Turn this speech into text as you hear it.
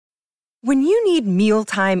When you need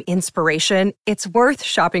mealtime inspiration, it's worth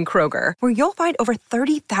shopping Kroger, where you'll find over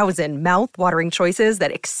 30,000 mouth-watering choices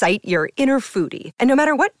that excite your inner foodie. And no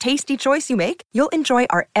matter what tasty choice you make, you'll enjoy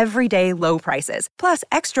our everyday low prices, plus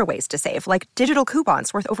extra ways to save, like digital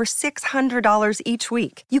coupons worth over $600 each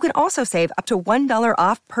week. You can also save up to $1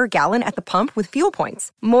 off per gallon at the pump with fuel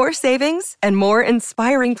points. More savings and more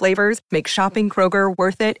inspiring flavors make shopping Kroger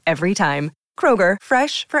worth it every time. Kroger,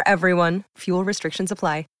 fresh for everyone. Fuel restrictions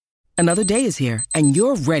apply. Another day is here, and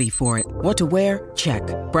you're ready for it. What to wear? Check.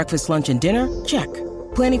 Breakfast, lunch, and dinner? Check.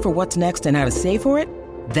 Planning for what's next and how to save for it?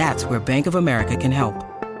 That's where Bank of America can help.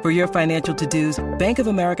 For your financial to-dos, Bank of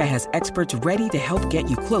America has experts ready to help get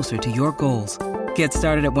you closer to your goals. Get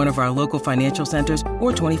started at one of our local financial centers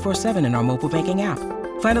or 24/7 in our mobile banking app.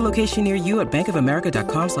 Find a location near you at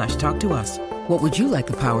bankofamerica.com/talktous. What would you like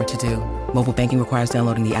the power to do? Mobile banking requires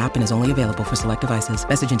downloading the app and is only available for select devices.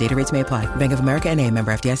 Message and data rates may apply. Bank of America N.A.,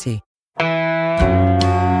 member FDIC.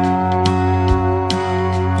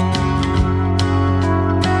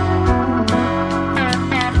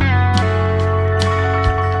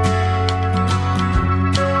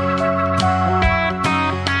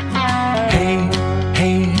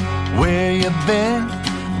 Hey, where you been?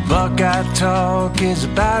 Buckeye Talk is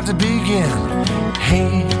about to begin.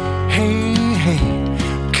 Hey,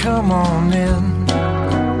 come on in.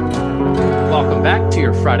 Welcome back to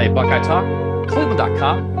your Friday Buckeye Talk.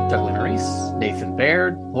 Cleveland.com, Doug Maurice, Nathan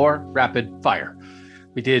Baird, or Rapid Fire.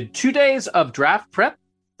 We did 2 days of draft prep,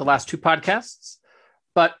 the last two podcasts.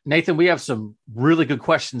 But Nathan, we have some really good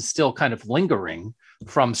questions still kind of lingering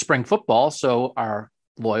from spring football. So our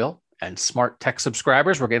loyal and smart tech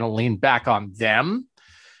subscribers, we're going to lean back on them.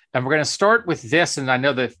 And we're going to start with this. And I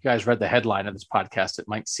know that if you guys read the headline of this podcast, it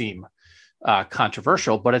might seem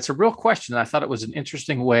controversial, but it's a real question. And I thought it was an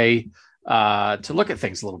interesting way to look at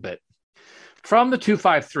things a little bit. From the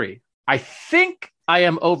 253, I think I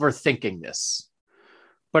am overthinking this,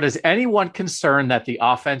 but is anyone concerned that the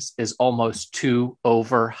offense is almost too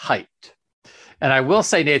overhyped? And I will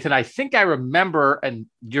say, Nathan, I think I remember, and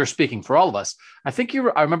you're speaking for all of us, I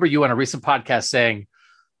remember you on a recent podcast saying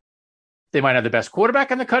they might have the best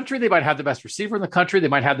quarterback in the country, they might have the best receiver in the country, they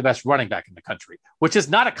might have the best running back in the country, which is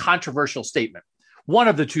not a controversial statement. One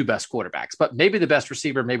of the two best quarterbacks, but maybe the best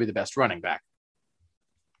receiver, maybe the best running back.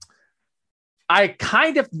 I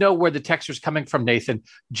kind of know where the texture's coming from, Nathan,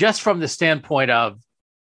 just from the standpoint of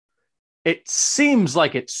it seems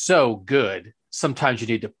like it's so good. Sometimes you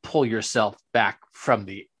need to pull yourself back from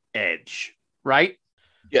the edge, right?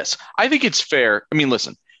 Yes, I think it's fair. I mean,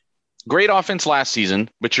 listen, great offense last season,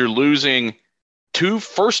 but you're losing 2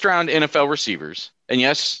 first-round NFL receivers. And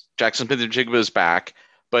yes, Jackson Smith-Njigba is back,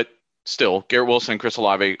 but still, Garrett Wilson and Chris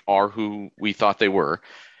Olave are who we thought they were.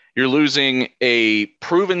 You're losing a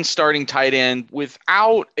proven starting tight end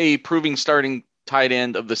without a proven starting tight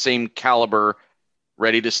end of the same caliber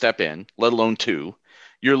ready to step in, let alone 2.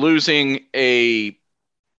 You're losing a,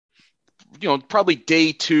 probably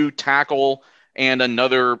day 2 tackle and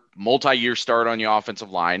another multi-year start on your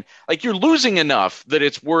offensive line. Like, you're losing enough that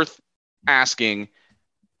it's worth asking,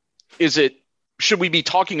 should we be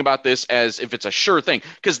talking about this as if it's a sure thing?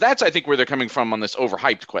 Because that's, I think, where they're coming from on this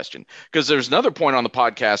overhyped question. Because there's another point on the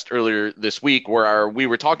podcast earlier this week where we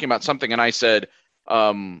were talking about something and I said,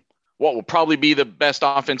 what will probably be the best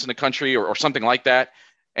offense in the country or something like that.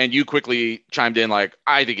 And you quickly chimed in like,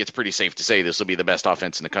 I think it's pretty safe to say this will be the best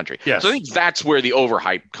offense in the country. Yes. So I think that's where the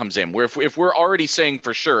overhype comes in, where if we're already saying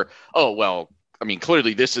for sure, oh, well, I mean,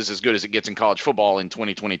 clearly this is as good as it gets in college football in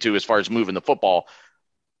 2022 as far as moving the football.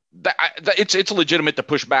 It's legitimate to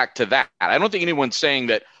push back to that. I don't think anyone's saying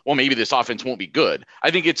that, well, maybe this offense won't be good.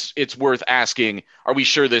 I think it's worth asking, are we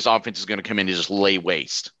sure this offense is going to come in and just lay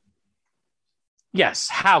waste? Yes.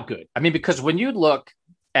 How good? I mean, because when you look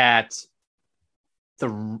at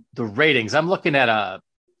the ratings, I'm looking at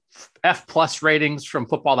F+ ratings from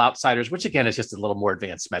Football Outsiders, which again is just a little more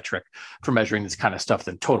advanced metric for measuring this kind of stuff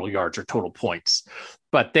than total yards or total points.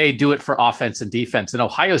 But they do it for offense and defense. And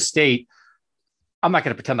Ohio State, I'm not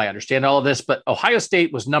going to pretend I understand all of this, but Ohio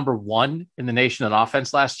State was number 1 in the nation on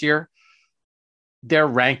offense last year. Their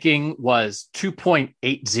ranking was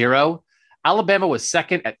 2.80. Alabama was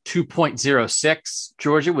second at 2.06.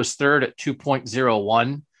 Georgia was third at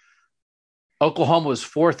 2.01. Oklahoma was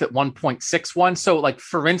fourth at 1.61. So, like,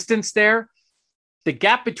 for instance, the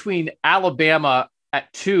gap between Alabama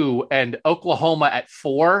at 2 and Oklahoma at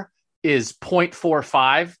 4 is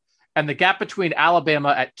 0.45. And the gap between Alabama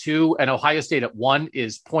at 2 and Ohio State at 1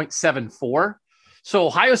 is 0.74. So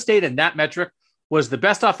Ohio State in that metric was the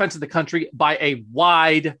best offense in the country by a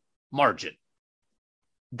wide margin.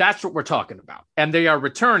 That's what we're talking about. And they are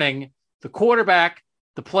returning the quarterback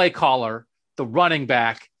the play caller, the running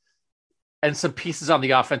back, and some pieces on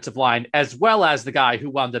the offensive line, as well as the guy who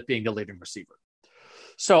wound up being the leading receiver.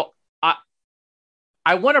 So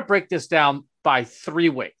I want to break this down by three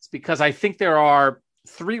ways, because I think there are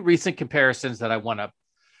three recent comparisons that I want to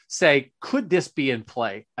say, could this be in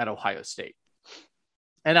play at Ohio State?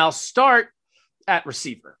 And I'll start at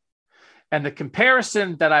receiver. And the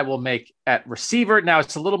comparison that I will make at receiver, now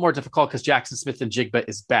it's a little more difficult because Jackson Smith-Njigba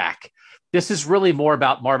is back. This is really more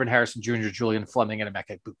about Marvin Harrison Jr., Julian Fleming, and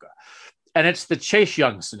Emeka Egbuka. And it's the Chase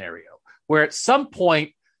Young scenario, where at some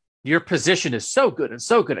point your position is so good and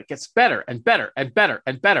so good, it gets better and better and better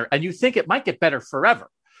and better. And you think it might get better forever.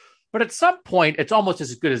 But at some point, it's almost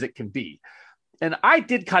as good as it can be. And I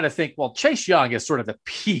did kind of think, well, Chase Young is sort of the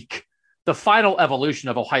peak, the final evolution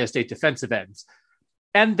of Ohio State defensive ends.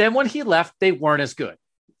 And then when he left, they weren't as good.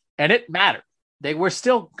 And it mattered. They were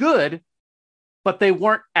still good, but they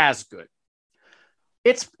weren't as good.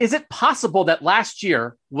 Is it possible that last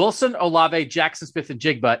year, Wilson, Olave, Jackson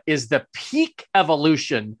Smith-Njigba is the peak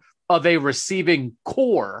evolution of a receiving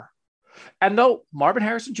core? And though Marvin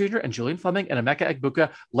Harrison Jr. and Julian Fleming and Emeka Egbuka,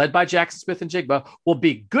 led by Jackson Smith-Njigba, will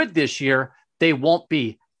be good this year, they won't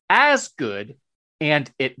be as good,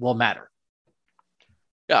 and it will matter.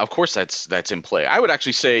 Yeah, of course that's in play. I would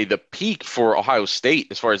actually say the peak for Ohio State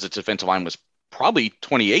as far as its defensive line was probably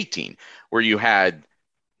 2018, where you had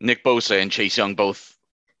Nick Bosa and Chase Young both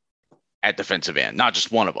at defensive end, not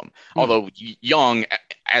just one of them. Mm-hmm. Although Young,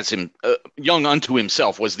 Young unto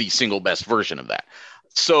himself, was the single best version of that.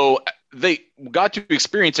 So they got to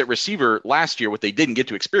experience at receiver last year what they didn't get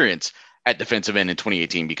to experience at defensive end in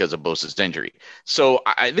 2018 because of Bosa's injury. So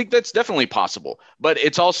I think that's definitely possible. But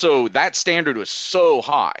it's also, that standard was so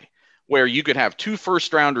high where you could have two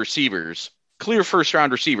first-round receivers, clear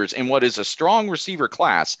first-round receivers, in what is a strong receiver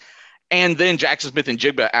class, and then Jackson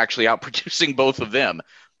Smith-Njigba actually outproducing both of them.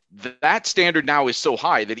 That standard now is so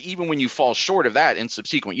high that even when you fall short of that in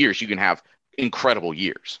subsequent years, you can have incredible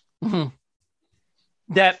years. Mm-hmm.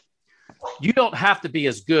 That you don't have to be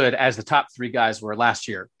as good as the top three guys were last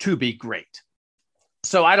year to be great.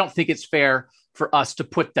 So I don't think it's fair for us to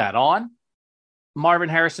put that on Marvin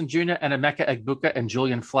Harrison Jr. and Emeka Egbuka and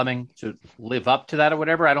Julian Fleming to live up to that or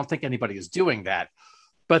whatever. I don't think anybody is doing that.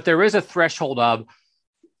 But there is a threshold of,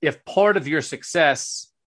 if part of your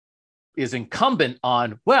success is incumbent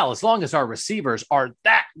on, well, as long as our receivers are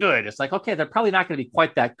that good, it's like, okay, they're probably not going to be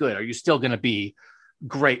quite that good. Are you still going to be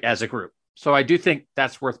great as a group? So I do think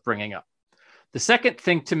that's worth bringing up. The second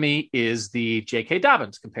thing to me is the J.K.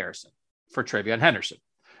 Dobbins comparison for TreVeyon Henderson,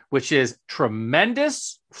 which is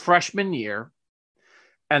tremendous freshman year.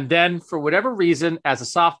 And then for whatever reason, as a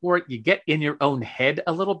sophomore, you get in your own head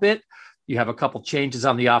a little bit. You have a couple changes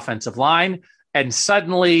on the offensive line, and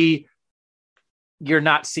suddenly you're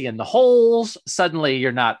not seeing the holes. Suddenly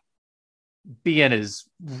you're not being as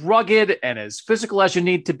rugged and as physical as you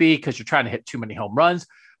need to be because you're trying to hit too many home runs.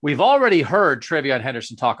 We've already heard TreVeyon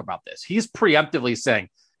Henderson talk about this. He's preemptively saying,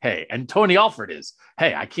 hey, and Tony Alford is,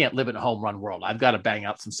 hey, I can't live in a home run world. I've got to bang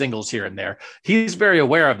out some singles here and there. He's very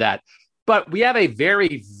aware of that. But we have a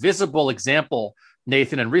very visible example,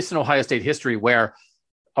 Nathan, in recent Ohio State history where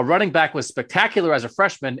a running back was spectacular as a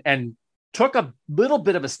freshman and took a little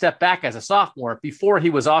bit of a step back as a sophomore before he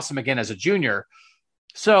was awesome again as a junior.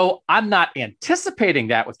 So I'm not anticipating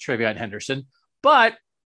that with TreVeyon Henderson, but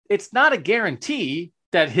it's not a guarantee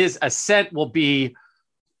that his ascent will be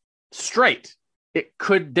straight. There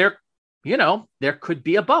could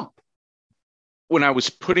be a bump. When I was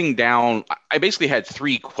putting down, I basically had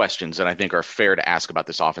three questions that I think are fair to ask about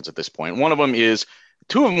this offense at this point. One of them is,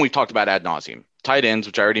 two of them we've talked about ad nauseum. Tight ends,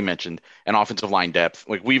 which I already mentioned, and offensive line depth.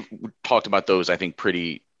 Like, we've talked about those, I think,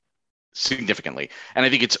 pretty significantly. And I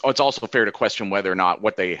think it's also fair to question whether or not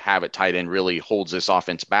what they have at tight end really holds this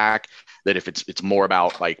offense back. That if it's more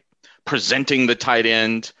about like presenting the tight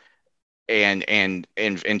end and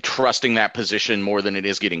trusting that position more than it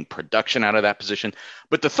is getting production out of that position.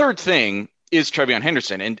 But the third thing is TreVeyon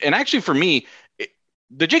Henderson. And actually for me,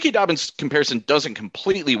 the J.K. Dobbins comparison doesn't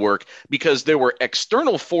completely work because there were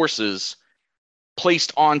external forces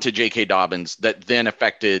placed onto J.K. Dobbins that then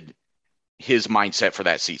affected his mindset for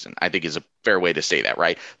that season, I think is a fair way to say that,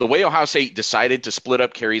 right? The way Ohio State decided to split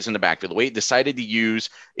up carries in the backfield, the way it decided to use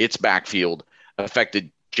its backfield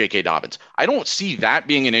affected J.K. Dobbins. I don't see that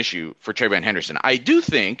being an issue for TreVeyon Henderson. I do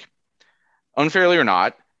think, unfairly or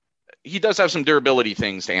not, he does have some durability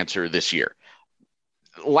things to answer this year.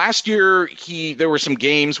 last year, there were some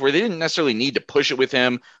games where they didn't necessarily need to push it with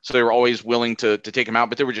him, so they were always willing to take him out.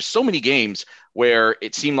 But there were just so many games where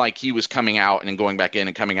it seemed like he was coming out and then going back in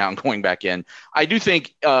and coming out and going back in. I do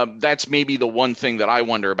think that's maybe the one thing that I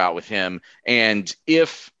wonder about with him. And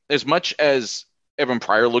if, as much as Evan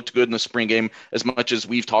Pryor looked good in the spring game, as much as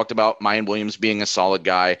we've talked about Mayan Williams being a solid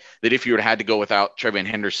guy, that if you had to go without TreVeyon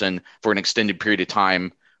Henderson for an extended period of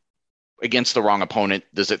time against the wrong opponent,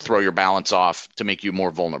 does it throw your balance off to make you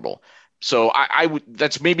more vulnerable? So I would,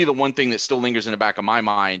 that's maybe the one thing that still lingers in the back of my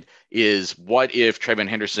mind is, what if TreVeyon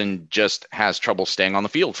Henderson just has trouble staying on the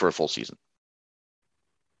field for a full season?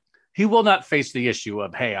 He will not face the issue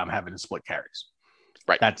of, hey, I'm having to split carries.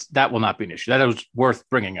 Right. That will not be an issue. That is worth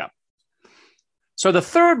bringing up. So the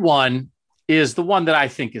third one is the one that I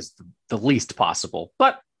think is the least possible,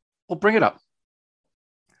 but we'll bring it up.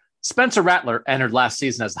 Spencer Rattler entered last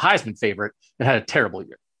season as the Heisman favorite and had a terrible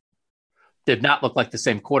year. Did not look like the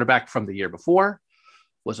same quarterback from the year before,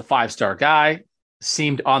 was a 5-star guy,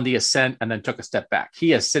 seemed on the ascent, and then took a step back.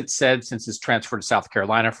 He has since said, since his transfer to South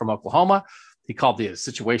Carolina from Oklahoma, he called the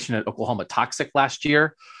situation at Oklahoma toxic last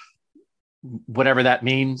year. Whatever that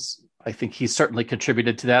means, I think he certainly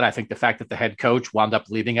contributed to that. I think the fact that the head coach wound up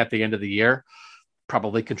leaving at the end of the year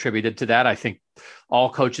probably contributed to that. I think all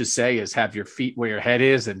coaches say is have your feet where your head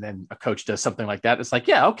is. And then a coach does something like that. It's like,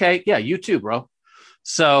 yeah, okay. Yeah, you too, bro.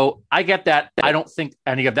 So I get that. I don't think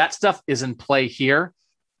any of that stuff is in play here.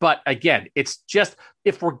 But again, it's just,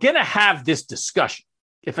 if we're going to have this discussion,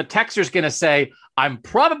 if a texter's going to say, I'm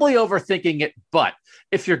probably overthinking it, but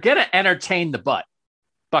if you're going to entertain the but,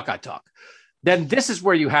 Buckeye Talk, then this is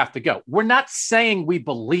where you have to go. We're not saying we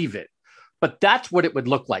believe it, but that's what it would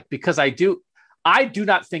look like, because I do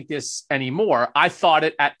not think this anymore. I thought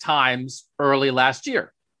it at times early last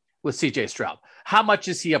year with CJ Stroud. How much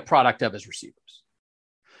is he a product of his receivers?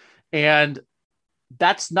 And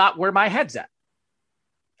that's not where my head's at.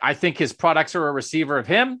 I think his products are a receiver of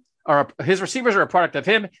him, or his receivers are a product of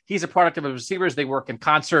him. He's a product of his receivers. They work in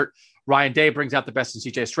concert. Ryan Day brings out the best in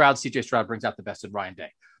CJ Stroud. CJ Stroud brings out the best in Ryan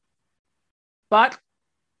Day. But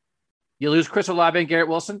you lose Chris Olave and Garrett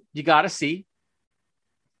Wilson, you got to see.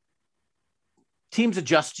 Teams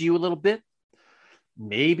adjust to you a little bit.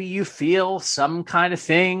 Maybe you feel some kind of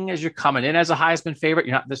thing as you're coming in as a Heisman favorite.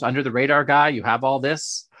 You're not this under the radar guy. You have all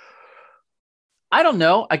this. I don't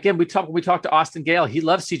know. Again, we talked to Austin Gale. He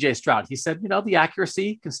loves CJ Stroud. He said, the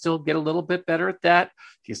accuracy can still get a little bit better at that.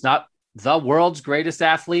 He's not the world's greatest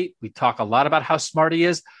athlete. We talk a lot about how smart he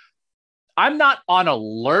is. I'm not on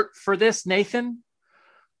alert for this, Nathan,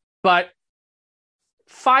 but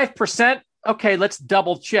 5%. Okay, let's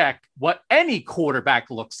double check what any quarterback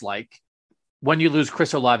looks like when you lose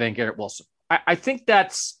Chris Olave and Garrett Wilson. I think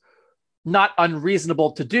that's not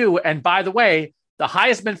unreasonable to do. And by the way, the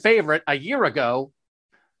Heisman favorite a year ago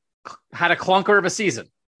had a clunker of a season.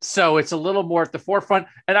 So it's a little more at the forefront.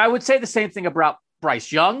 And I would say the same thing about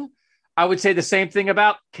Bryce Young. I would say the same thing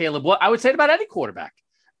about Caleb Williams. I would say it about any quarterback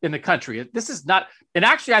in the country. This is not, and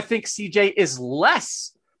actually I think CJ is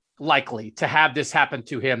less likely to have this happen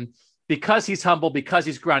to him because he's humble, because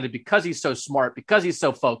he's grounded, because he's so smart, because he's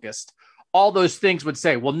so focused. All those things would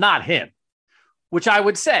say, well, not him, which I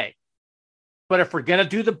would say. But if we're going to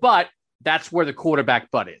do the but, that's where the quarterback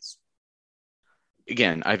but is.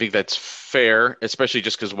 Again, I think that's fair, especially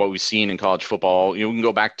just because of what we've seen in college football. We can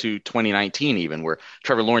go back to 2019 even, where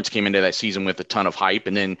Trevor Lawrence came into that season with a ton of hype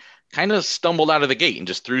and then kind of stumbled out of the gate and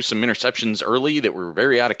just threw some interceptions early that were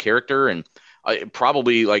very out of character, and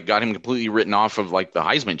probably got him completely written off of the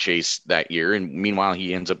Heisman chase that year. And meanwhile,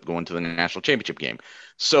 he ends up going to the national championship game.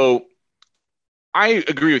 So I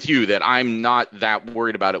agree with you that I'm not that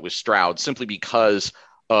worried about it with Stroud, simply because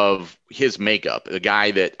of his makeup. A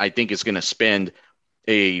guy that I think is going to spend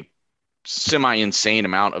a semi-insane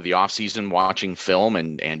amount of the offseason watching film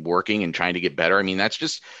and working and trying to get better. I mean, that's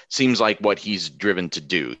just seems like what he's driven to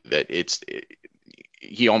do. That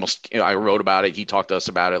he almost, I wrote about it. He talked to us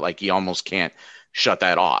about it. He almost can't shut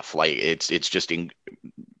that off. It's just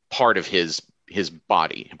part of his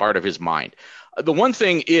body, part of his mind. The one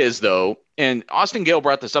thing is, though, and Austin Gale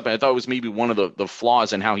brought this up, and I thought it was maybe one of the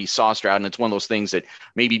flaws in how he saw Stroud, and it's one of those things that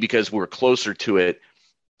maybe because we're closer to it,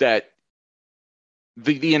 that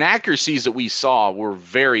the inaccuracies that we saw were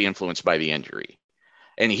very influenced by the injury.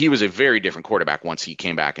 And he was a very different quarterback once he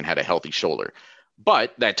came back and had a healthy shoulder.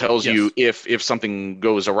 But that tells you if something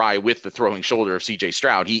goes awry with the throwing shoulder of CJ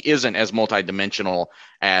Stroud, he isn't as multidimensional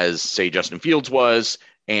as, say, Justin Fields was,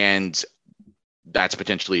 and that's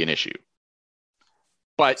potentially an issue.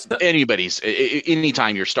 But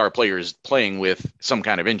anytime your star player is playing with some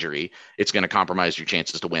kind of injury, it's going to compromise your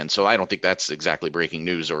chances to win. So I don't think that's exactly breaking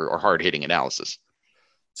news or hard-hitting analysis.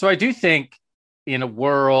 So I do think in a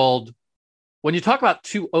world, when you talk about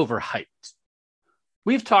too overhyped,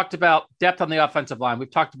 we've talked about depth on the offensive line. We've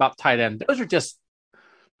talked about tight end. Those are just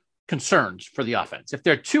concerns for the offense. If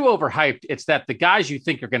they're too overhyped, it's that the guys you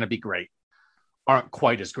think are going to be great aren't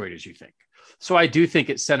quite as great as you think. So I do think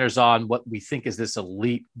it centers on what we think is this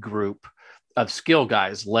elite group of skill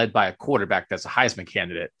guys led by a quarterback that's a Heisman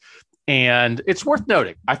candidate. And it's worth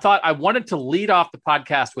noting. I wanted to lead off the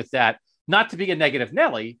podcast with that, not to be a negative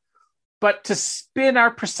Nelly, but to spin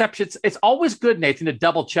our perceptions. It's always good, Nathan, to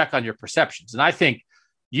double check on your perceptions. And I think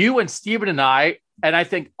you and Steven and I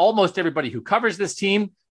think almost everybody who covers this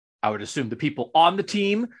team, I would assume the people on the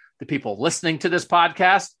team, the people listening to this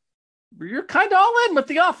podcast, you're kind of all in with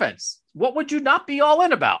the offense. What would you not be all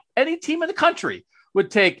in about? Any team in the country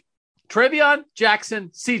would take Travion, Jackson,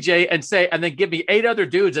 CJ, and then give me 8 other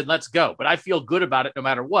dudes and let's go. But I feel good about it no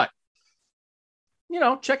matter what.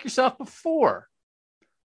 Check yourself before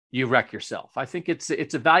you wreck yourself. I think it's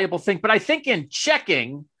a valuable thing. But I think in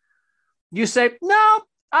checking, you say, no,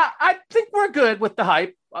 I think we're good with the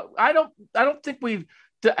hype. I don't think we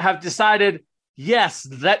have decided, yes,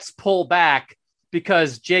 let's pull back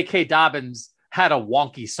because J.K. Dobbins had a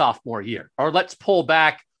wonky sophomore year, or let's pull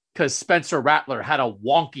back because Spencer Rattler had a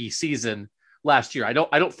wonky season last year. I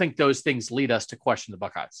don't think those things lead us to question the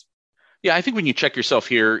Buckeyes. Yeah, I think when you check yourself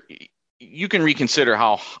here, you can reconsider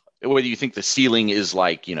whether you think the ceiling is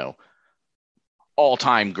like,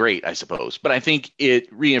 all-time great, I suppose. But I think it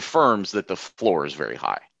reaffirms that the floor is very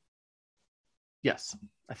high. Yes,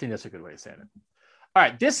 I think that's a good way of saying it. All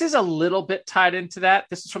right, this is a little bit tied into that.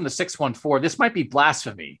 This is from the 614. This might be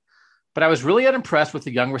blasphemy, but I was really unimpressed with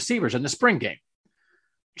the young receivers in the spring game.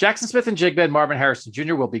 Jackson Smith-Njigba and Marvin Harrison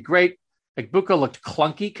Jr. will be great. Egbuka looked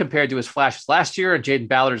clunky compared to his flashes last year, and Jaden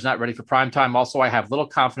Ballard is not ready for prime time. Also, I have little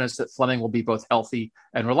confidence that Fleming will be both healthy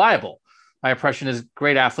and reliable. My impression is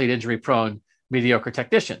great athlete, injury-prone, mediocre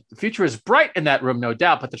technician. The future is bright in that room, no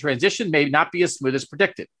doubt, but the transition may not be as smooth as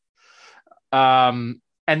predicted.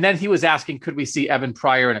 And then he was asking, could we see Evan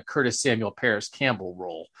Pryor in a Curtis Samuel Paris Campbell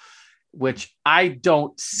role, which I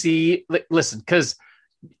don't see. Listen, because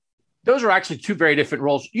those are actually two very different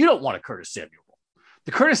roles. You don't want a Curtis Samuel role.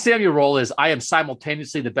 The Curtis Samuel role is I am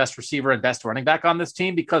simultaneously the best receiver and best running back on this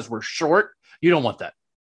team because we're short. You don't want that.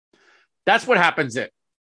 That's what happens at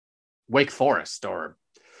Wake Forest or,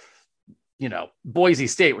 Boise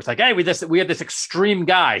State, where it's like, hey, we have this extreme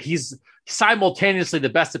guy. He's simultaneously the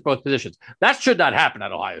best at both positions. That should not happen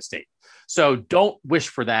at Ohio State. So don't wish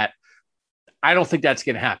for that. I don't think that's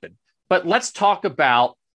going to happen. But let's talk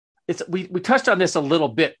about we touched on this a little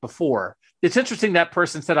bit before. It's interesting that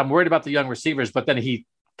person said, I'm worried about the young receivers, but then he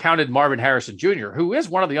counted Marvin Harrison Jr., who is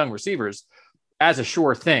one of the young receivers, as a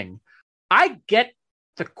sure thing. I get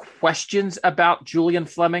the questions about Julian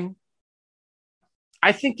Fleming.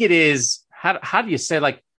 I think it is, how do you say,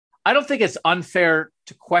 I don't think it's unfair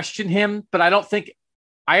to question him, but I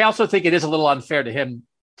also think it is a little unfair to him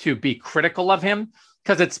to be critical of him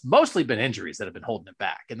because it's mostly been injuries that have been holding him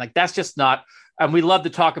back. And that's just not, and we love to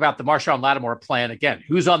talk about the Marshawn Lattimore plan. Again,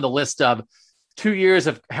 who's on the list of 2 years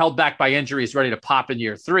of held back by injuries ready to pop in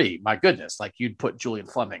year 3? My goodness, you'd put Julian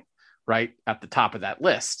Fleming right at the top of that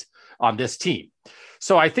list on this team.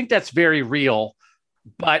 So I think that's very real,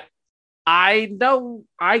 but I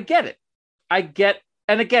get it.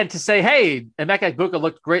 And again, to say, hey, Emeka Egbuka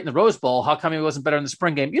looked great in the Rose Bowl, how come he wasn't better in the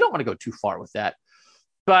spring game? You don't want to go too far with that.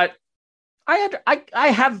 But I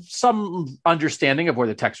have some understanding of where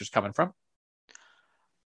the text is coming from.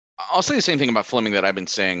 I'll say the same thing about Fleming that I've been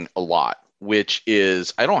saying a lot, which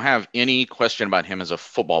is I don't have any question about him as a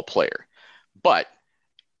football player. But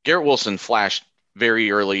Garrett Wilson flashed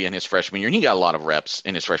very early in his freshman year, and he got a lot of reps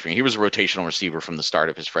in his freshman year. He was a rotational receiver from the start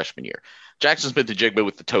of his freshman year. Jackson Smith-Njigba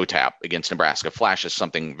with the toe tap against Nebraska flashes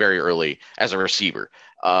something very early as a receiver.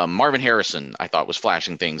 Marvin Harrison, I thought, was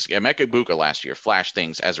flashing things. Emeka Egbuka last year flashed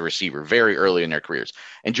things as a receiver very early in their careers.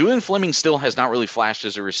 And Julian Fleming still has not really flashed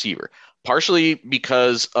as a receiver, partially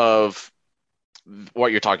because of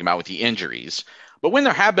what you're talking about with the injuries. But when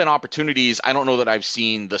there have been opportunities, I don't know that I've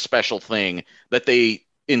seen the special thing that they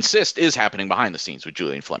insist is happening behind the scenes with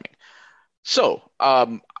Julian Fleming. So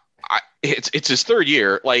it's his third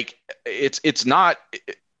year. It's not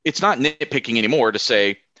nitpicking anymore to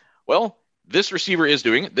say, well, this receiver is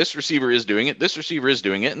doing it. This receiver is doing it. This receiver is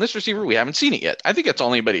doing it. And this receiver, we haven't seen it yet. I think that's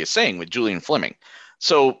all anybody is saying with Julian Fleming.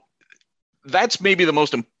 So that's maybe the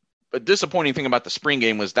most disappointing thing about the spring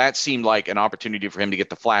game was that seemed like an opportunity for him to get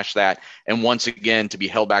to flash that. And once again, to be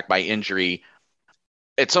held back by injury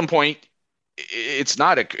at some point. It's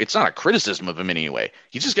not a criticism of him in any way.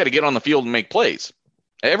 He's just got to get on the field and make plays.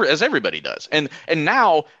 as everybody does. And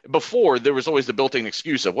now, before, there was always the built-in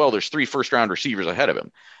excuse of, well, there's 3 first-round receivers ahead of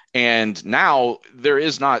him. And now there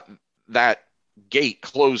is not that gate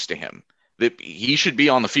closed to him, that he should be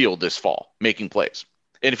on the field this fall making plays.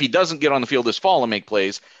 And if he doesn't get on the field this fall and make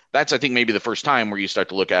plays, that's, I think, maybe the first time where you start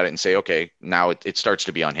to look at it and say, okay, now it starts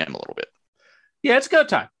to be on him a little bit. Yeah, it's go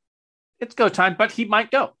time. It's go time, but he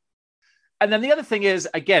might go. And then the other thing is,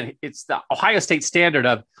 again, it's the Ohio State standard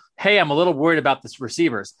of, hey, I'm a little worried about the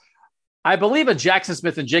receivers. I believe in Jackson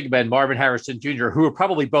Smith-Njigba and Marvin Harrison Jr., who are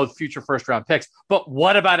probably both future first-round picks. But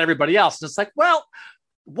what about everybody else? And it's like, well,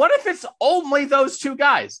 what if it's only those 2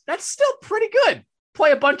 guys? That's still pretty good.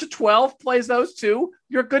 Play a bunch of 12, plays those 2,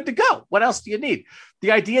 you're good to go. What else do you need?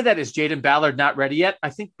 The idea that is Jayden Ballard not ready yet,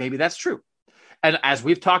 I think maybe that's true. And as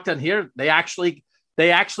we've talked on here, they actually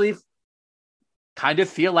kind of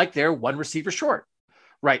feel like they're 1 receiver short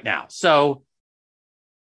right now. So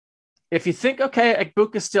if you think, okay,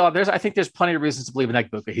 Egbuka's still out, I think there's plenty of reasons to believe in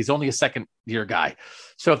Egbuka. He's only a second-year guy.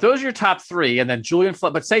 So if those are your top 3, and then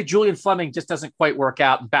but say Julian Fleming just doesn't quite work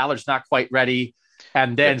out, and Ballard's not quite ready,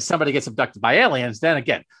 and then somebody gets abducted by aliens, then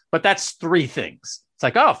again, but that's 3 things. It's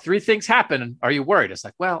like, oh, 3 things happen. Are you worried? It's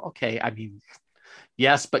like, well, okay. I mean,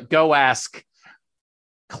 yes, but go ask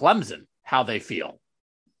Clemson how they feel.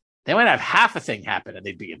 They might have half a thing happen and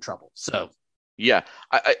they'd be in trouble. So, yeah,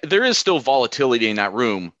 there is still volatility in that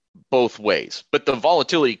room both ways, but the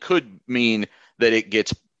volatility could mean that it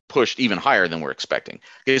gets pushed even higher than we're expecting.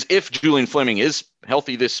 Because if Julian Fleming is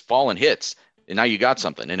healthy this fall and hits, and now you got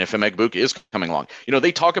something. And if Egbuka is coming along,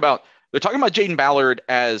 they're talking about Jayden Ballard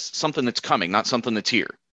as something that's coming, not something that's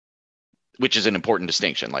here, which is an important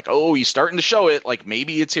distinction. Like, oh, he's starting to show it. Like,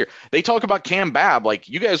 maybe it's here. They talk about Cam Babb. Like,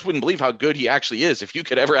 you guys wouldn't believe how good he actually is if you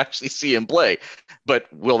could ever actually see him play. But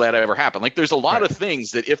will that ever happen? Like, there's a lot of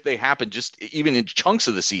things that if they happen just even in chunks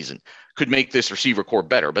of the season could make this receiver core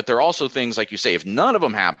better. But there are also things, like you say, if none of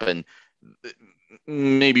them happen,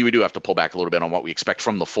 maybe we do have to pull back a little bit on what we expect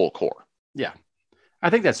from the full core. Yeah, I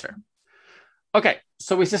think that's fair. Okay,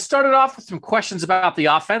 so we just started off with some questions about the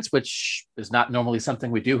offense, which is not normally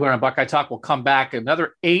something we do here on Buckeye Talk. We'll come back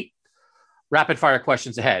another 8 rapid-fire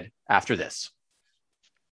questions ahead after this.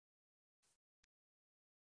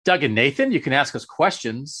 Doug and Nathan, you can ask us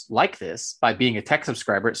questions like this by being a tech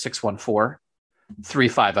subscriber at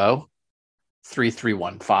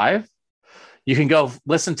 614-350-3315. You can go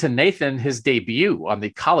listen to Nathan, his debut on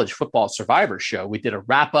the College Football Survivor Show. We did a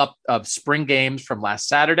wrap-up of spring games from last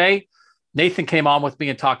Saturday. Nathan came on with me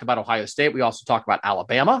and talked about Ohio State. We also talked about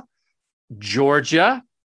Alabama, Georgia.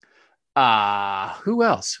 Who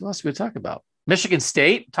else? Who else did we talk about? Michigan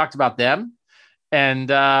State, talked about them. And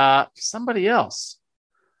somebody else.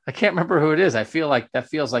 I can't remember who it is. I feel like that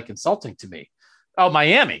feels like insulting to me. Oh,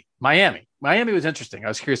 Miami. Miami was interesting. I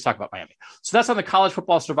was curious to talk about Miami. So that's on the College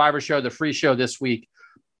Football Survivor Show, the free show this week.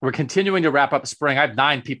 We're continuing to wrap up spring. I have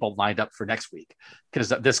 9 people lined up for next week because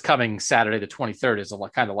this coming Saturday, the 23rd, is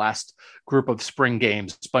kind of last group of spring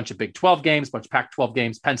games. A bunch of Big 12 games, a bunch of Pac-12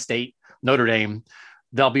 games, Penn State, Notre Dame.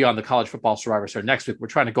 They'll be on the College Football Survivor Show next week. We're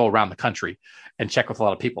trying to go around the country and check with a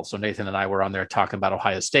lot of people. So Nathan and I were on there talking about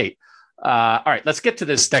Ohio State. All right, let's get to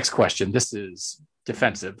this next question. This is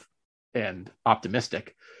defensive and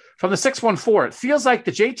optimistic. From the 614, it feels like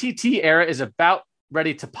the JTT era is about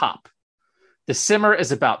ready to pop. The simmer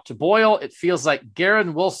is about to boil. It feels like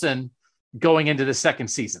Garrett Wilson going into the second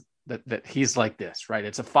season, that he's like this, right?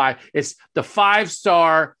 It's the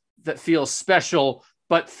 5-star that feels special,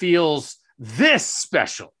 but feels this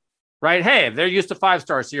special, right? Hey, they're used to 5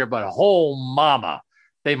 stars here, but whole mama,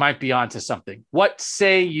 they might be onto something. What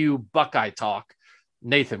say you, Buckeye Talk?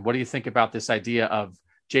 Nathan, what do you think about this idea of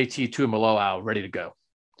JT Tuimoloau ready to go?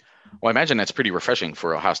 Well, I imagine that's pretty refreshing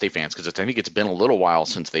for Ohio State fans because I think it's been a little while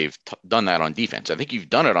since they've done that on defense. I think you've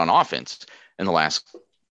done it on offense in the last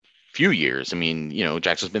few years. I mean,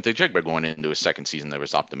 Jackson Smith-Njigba going into his second season, there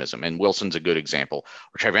was optimism, and Wilson's a good example.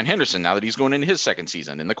 Or TreVeyon Henderson, now that he's going into his second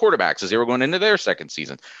season, and the quarterbacks as they were going into their second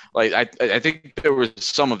season. Like I think there was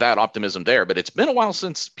some of that optimism there, but it's been a while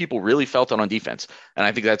since people really felt it on defense, and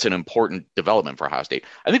I think that's an important development for Ohio State.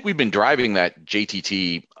 I think we've been driving that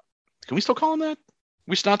JTT. Can we still call him that?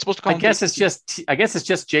 We're not supposed to call him. I guess it's just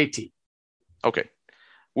JT. Okay,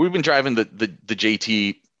 we've been driving the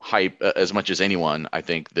JT hype as much as anyone, I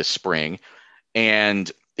think, this spring,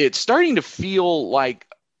 and it's starting to feel like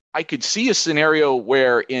I could see a scenario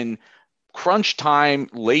where in crunch time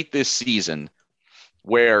late this season,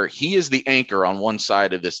 where he is the anchor on one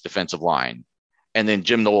side of this defensive line, and then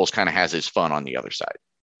Jim Knowles kind of has his fun on the other side.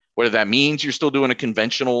 Whether that means you're still doing a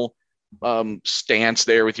conventional stance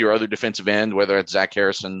there with your other defensive end, whether it's Zach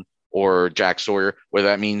Harrison or Jack Sawyer, whether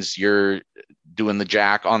that means you're doing the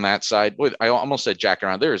jack on that side. Boy, I almost said jack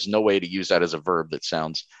around. There is no way to use that as a verb that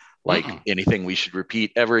sounds like anything we should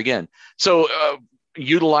repeat ever again. So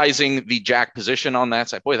utilizing the jack position on that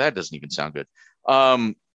side, boy, that doesn't even sound good.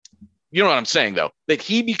 You know what I'm saying, though, that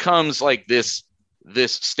he becomes like this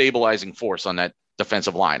stabilizing force on that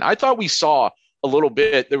defensive line. I thought we saw a little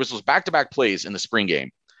bit. There was those back-to-back plays in the spring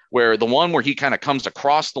game where the one where he kind of comes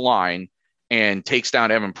across the line and takes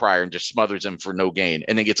down Evan Pryor and just smothers him for no gain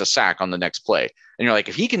and then gets a sack on the next play. And you're like,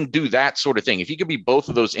 if he can do that sort of thing, if he could be both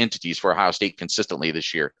of those entities for Ohio State consistently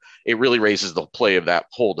this year, it really raises the play of that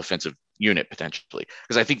whole defensive unit potentially.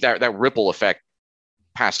 Because I think that ripple effect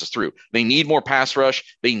passes through. They need more pass rush.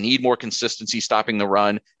 They need more consistency stopping the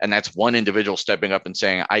run. And that's one individual stepping up and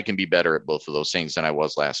saying, I can be better at both of those things than I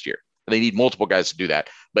was last year. They need multiple guys to do that.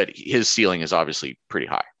 But his ceiling is obviously pretty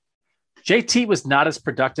high. JT was not as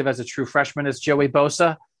productive as a true freshman as Joey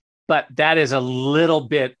Bosa, but that is a little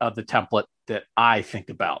bit of the template that I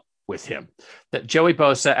think about with him. That Joey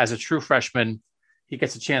Bosa, as a true freshman, he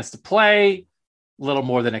gets a chance to play a little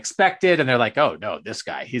more than expected, and they're like, oh, no, this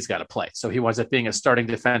guy, he's got to play. So he winds up being a starting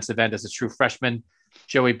defensive end as a true freshman.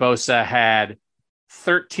 Joey Bosa had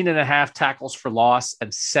 13 and a half tackles for loss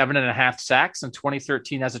and 7.5 sacks in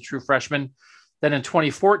 2013 as a true freshman. Then in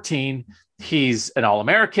 2014, he's an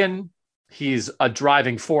All-American. He's a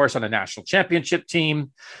driving force on a national championship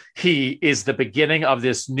team. He is the beginning of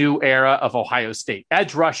this new era of Ohio State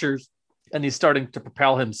edge rushers, and he's starting to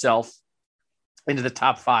propel himself into the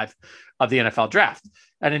top 5 of the NFL draft.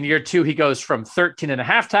 And in year 2, he goes from 13 and a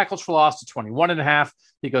half tackles for loss to 21 and a half.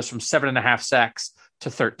 He goes from 7.5 sacks to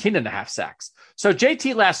 13.5 sacks. So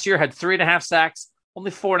JT last year had 3.5 sacks,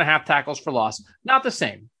 only 4.5 tackles for loss. Not the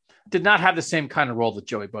same. Did not have the same kind of role that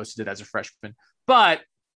Joey Bosa did as a freshman, but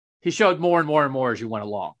he showed more and more and more as you went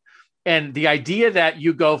along. And the idea that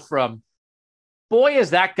you go from, boy,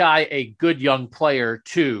 is that guy a good young player,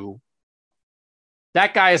 to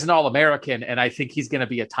that guy is an All-American, and I think he's going to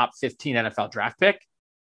be a top 15 NFL draft pick.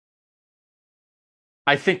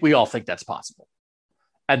 I think we all think that's possible.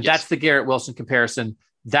 And That's the Garrett Wilson comparison.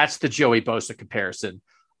 That's the Joey Bosa comparison.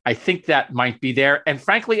 I think that might be there. And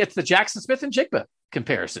frankly, it's the Jackson Smith-Njigba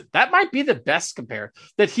comparison. That might be the best compare.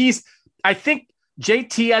 I think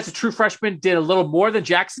JT as a true freshman did a little more than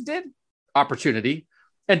Jackson did, opportunity,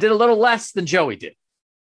 and did a little less than Joey did,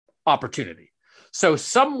 opportunity. So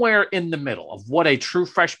somewhere in the middle of what a true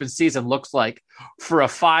freshman season looks like for a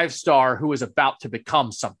 5-star who is about to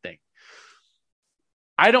become something.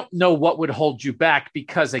 I don't know what would hold you back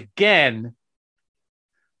because, again,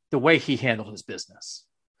 the way he handled his business,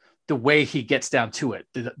 the way he gets down to it,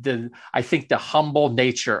 I think the humble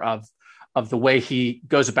nature of the way he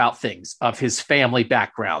goes about things, of his family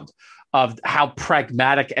background, of how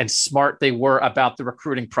pragmatic and smart they were about the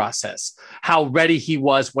recruiting process, how ready he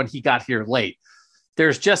was when he got here late.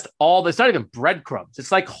 There's just it's not even breadcrumbs.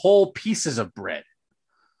 It's like whole pieces of bread.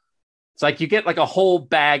 It's like you get like a whole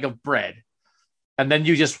bag of bread and then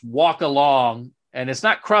you just walk along and it's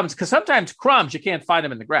not crumbs, because sometimes crumbs, you can't find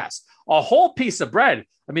them in the grass. A whole piece of bread.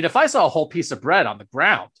 I mean, if I saw a whole piece of bread on the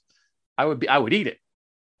ground, I would eat it.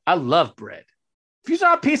 I love bread. If you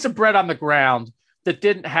saw a piece of bread on the ground that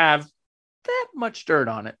didn't have that much dirt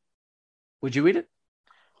on it, would you eat it?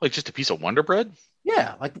 Like just a piece of Wonder Bread?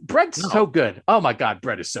 Yeah, like bread's so good. Oh my God,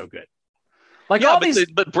 bread is so good. Like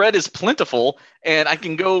but bread is plentiful, and I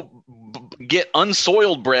can go get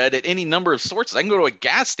unsoiled bread at any number of sources. I can go to a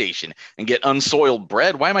gas station and get unsoiled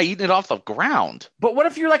bread. Why am I eating it off the ground? But what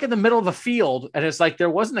if you're like in the middle of a field and it's like there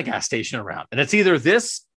wasn't a gas station around, and it's either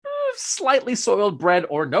this slightly soiled bread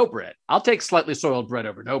or no bread? I'll take slightly soiled bread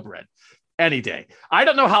over no bread any day. I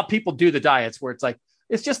don't know how people do the diets where it's like,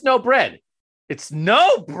 it's just no bread. It's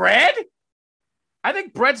no bread. I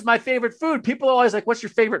think bread's my favorite food. People are always like, what's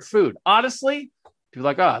your favorite food? Honestly, people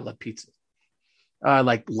are like, oh, I love pizza. I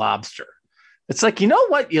like lobster. It's like, you know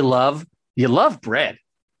what you love? You love bread.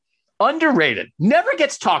 Underrated. Never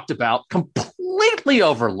gets talked about. Completely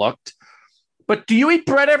overlooked. But do you eat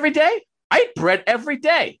bread every day? I eat bread every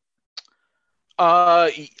day.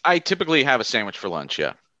 I typically have a sandwich for lunch,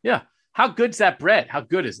 yeah. Yeah. How good's that bread? How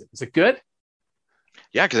good is it? Is it good?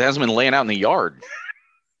 Yeah, because it hasn't been laying out in the yard.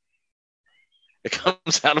 It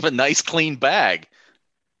comes out of a nice, clean bag.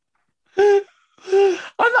 I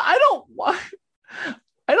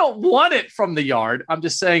don't want it from the yard. I'm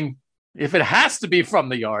just saying, if it has to be from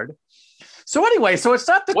the yard. So anyway, so it's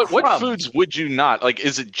not the what foods would you not like?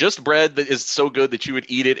 Is it just bread that is so good that you would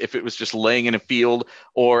eat it if it was just laying in a field?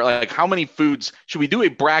 Or like, how many foods should we do a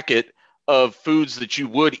bracket of foods that you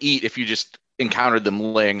would eat if you just encountered them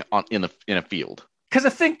laying in a field?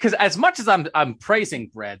 because as much as I'm praising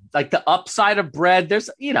bread, like the upside of bread, there's,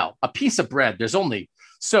 a piece of bread, there's only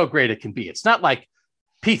so great it can be. It's not like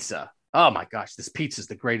pizza. Oh my gosh, this pizza is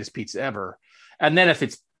the greatest pizza ever. And then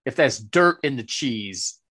if there's dirt in the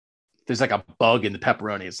cheese, there's like a bug in the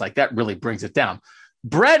pepperoni. It's like that really brings it down.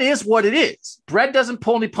 Bread is what it is. Bread doesn't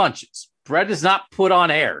pull any punches. Bread is not put on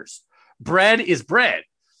airs. Bread is bread.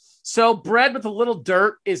 So bread with a little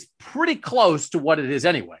dirt is pretty close to what it is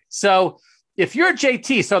anyway. So if you're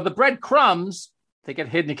JT, so the bread crumbs, they get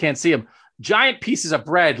hidden, you can't see them, giant pieces of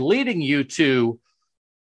bread leading you to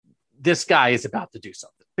this guy is about to do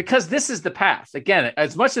something. Because this is the path. Again,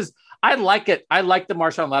 as much as I like it, I like the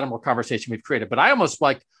Marshon Lattimore conversation we've created, but I almost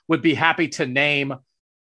would be happy to name,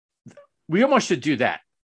 we almost should do that.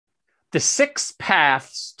 The 6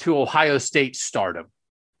 paths to Ohio State stardom,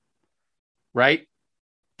 right?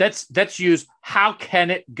 That's use. How can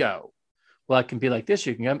it go? Well, it can be like this.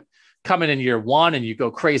 You can come in year 1 and you go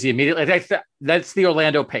crazy immediately. That's the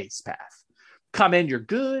Orlando Pace path. Come in, you're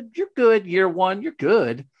good. Year 1, you're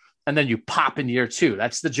good. And then you pop in year 2.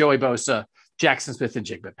 That's the Joey Bosa, Jackson Smith and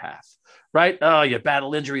Jigba path, right? Oh, you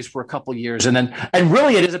battle injuries for a couple years. And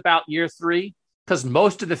really it is about year 3, because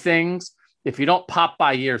most of the things, if you don't pop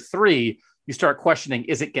by year 3, you start questioning,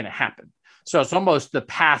 is it going to happen? So it's almost the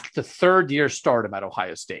path to 3rd year stardom at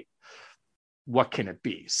Ohio State. What can it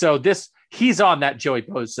be? So he's on that Joey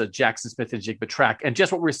Bosa, Jackson Smith and Jigba track. And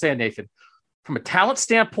just what we were saying, Nathan, from a talent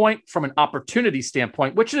standpoint, from an opportunity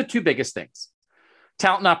standpoint, which are the 2 biggest things,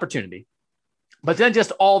 talent and opportunity, but then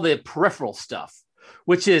just all the peripheral stuff,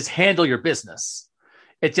 which is handle your business.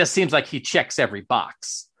 It just seems like he checks every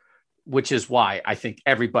box, which is why I think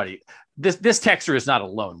this texter is not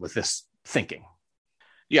alone with this thinking.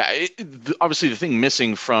 Yeah, obviously the thing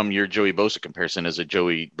missing from your Joey Bosa comparison is that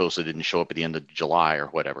Joey Bosa didn't show up at the end of July or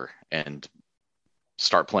whatever and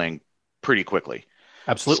start playing pretty quickly.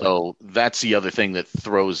 Absolutely. So that's the other thing that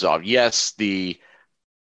throws off. Yes, the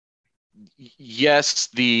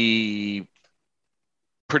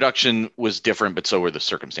production was different, but so were the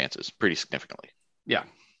circumstances pretty significantly. Yeah.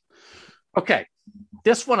 Okay.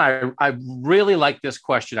 This one, I really like this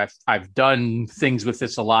question. I've done things with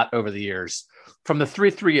this a lot over the years. From the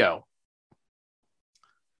 330,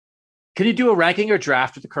 can you do a ranking or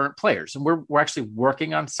draft of the current players? And we're actually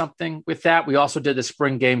working on something with that. We also did the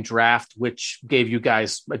spring game draft, which gave you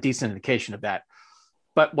guys a decent indication of that.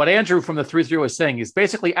 But what Andrew from the 330 was saying is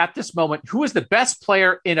basically at this moment, who is the best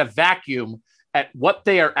player in a vacuum at what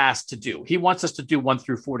they are asked to do? He wants us to do 1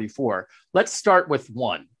 through 44. Let's start with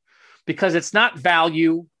 1. Because it's not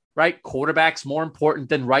value, right? Quarterback's more important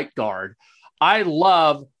than right guard. I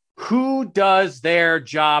love who does their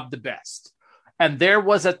job the best. And there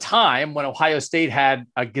was a time when Ohio State had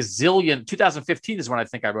a gazillion, 2015 is when I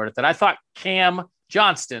think I wrote it, that I thought Cam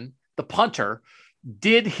Johnston, the punter,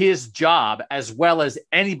 did his job as well as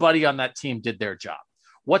anybody on that team did their job.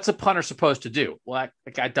 What's a punter supposed to do? Well,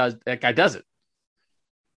 that guy does it.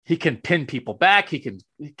 He can pin people back. He can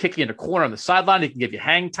kick you in a corner on the sideline. He can give you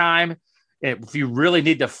hang time. If you really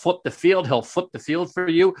need to flip the field, he'll flip the field for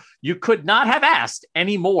you. You could not have asked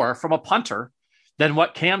any more from a punter than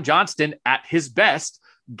what Cam Johnston at his best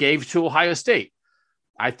gave to Ohio State.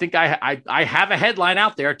 I think I have a headline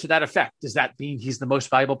out there to that effect. Does that mean he's the most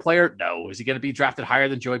valuable player? No. Is he going to be drafted higher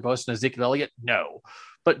than Joey Bosa and Ezekiel Elliott? No.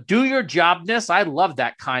 But do your jobness. I love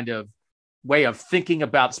that kind of way of thinking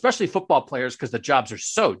about, especially football players, because the jobs are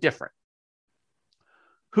so different.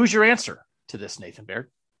 Who's your answer to this, Nathan Baird?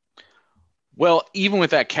 Well, even with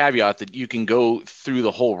that caveat that you can go through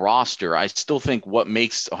the whole roster, I still think what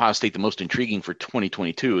makes Ohio State the most intriguing for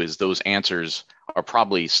 2022 is those answers are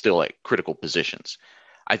probably still at critical positions.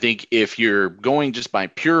 I think if you're going just by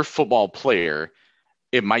pure football player,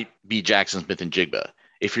 it might be Jackson Smith and Jigba.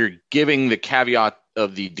 If you're giving the caveat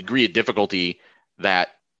of the degree of difficulty that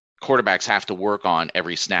quarterbacks have to work on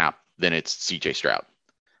every snap, then it's CJ Stroud.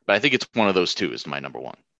 But I think it's one of those 2 is my number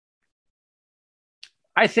 1.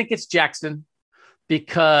 I think it's Jackson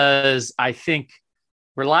because I think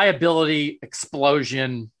reliability,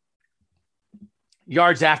 explosion,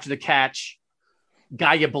 yards after the catch,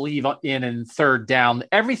 guy you believe in 3rd down,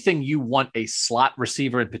 everything you want a slot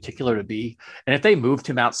receiver in particular to be. And if they moved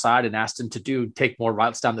him outside and asked him to take more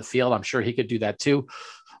routes down the field, I'm sure he could do that too.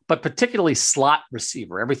 But particularly slot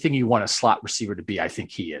receiver, everything you want a slot receiver to be, I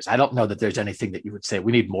think he is. I don't know that there's anything that you would say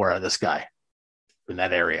we need more of this guy in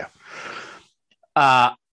that area.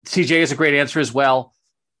 CJ is a great answer as well.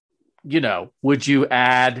 Would you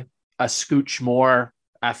add a scooch more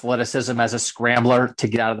athleticism as a scrambler to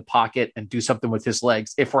get out of the pocket and do something with his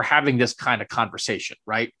legs if we're having this kind of conversation,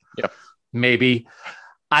 right? Yep. Maybe.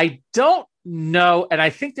 I don't No, and I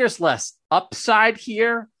think there's less upside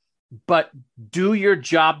here, but do your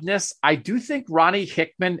jobness. I do think Ronnie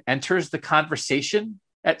Hickman enters the conversation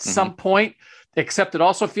at some point, except it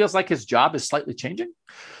also feels like his job is slightly changing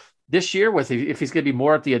this year with if he's going to be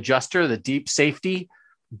more of the adjuster, the deep safety.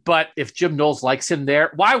 But if Jim Knowles likes him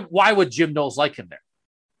there, why would Jim Knowles like him there?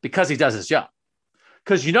 Because he does his job.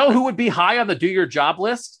 Because you know who would be high on the do your job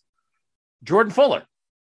list? Jordan Fuller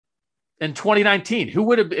in 2019. Who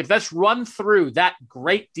would have, if let's run through that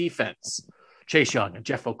great defense, Chase Young and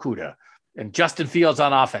Jeff Okudah and Justin Fields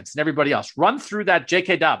on offense and everybody else, run through that,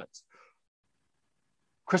 J.K. Dobbins,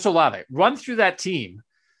 Chris Olave, run through that team.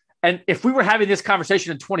 And if we were having this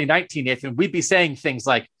conversation in 2019, Nathan, we'd be saying things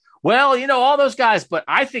like, well, you know, all those guys, but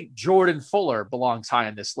I think Jordan Fuller belongs high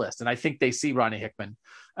on this list. And I think they see Ronnie Hickman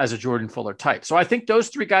as a Jordan Fuller type. So I think those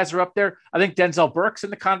three guys are up there. I think Denzel Burke's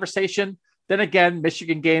in the conversation. Then again,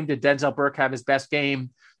 Michigan game, did Denzel Burke have his best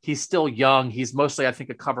game? He's still young. He's mostly, I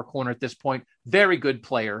think, a cover corner at this point. Very good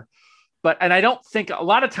player. And I don't think a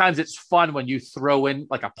lot of times it's fun when you throw in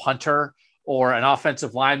like a punter or an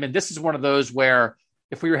offensive lineman. This is one of those where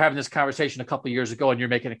if we were having this conversation a couple of years ago and you're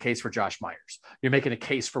making a case for Josh Myers, you're making a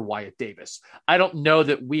case for Wyatt Davis. I don't know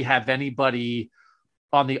that we have anybody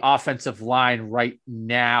on the offensive line right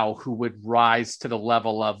now who would rise to the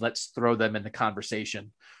level of let's throw them in the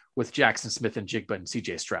conversation with Jackson Smith and Jigba and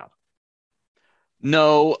CJ Stroud.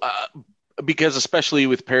 No, because especially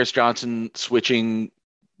with Paris Johnson switching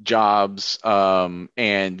jobs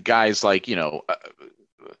and guys like,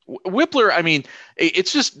 Whippler, I mean,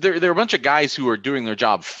 it's just there are a bunch of guys who are doing their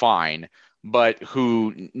job fine, but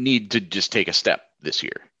who need to just take a step this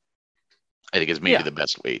year. I think is maybe the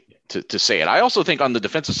best way to say it. I also think on the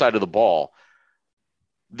defensive side of the ball,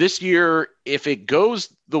 this year, if it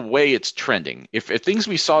goes the way it's trending, if things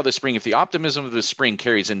we saw this spring, if the optimism of the spring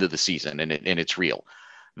carries into the season and it's real,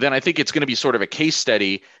 then I think it's going to be sort of a case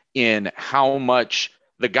study in how much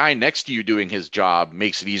the guy next to you doing his job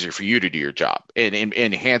makes it easier for you to do your job and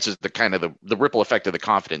enhances the kind of the ripple effect of the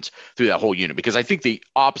confidence through that whole unit. Because I think the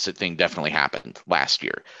opposite thing definitely happened last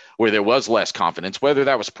year where there was less confidence, whether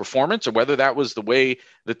that was performance or whether that was the way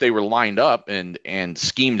that they were lined up and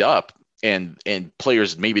schemed up and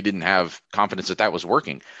players maybe didn't have confidence that was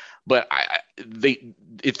working. But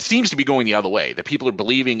it seems to be going the other way. The people are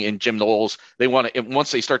believing in Jim Knowles. They want to,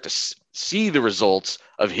 once they start to see the results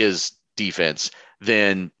of his defense,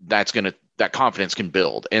 then that confidence can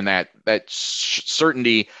build, and that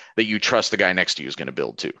certainty that you trust the guy next to you is going to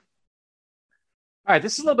build too. All right,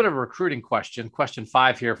 this is a little bit of a recruiting question. Question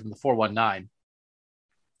 5 here from the 419.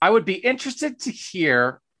 I would be interested to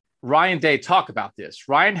hear Ryan Day talk about this.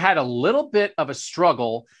 Ryan had a little bit of a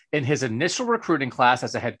struggle in his initial recruiting class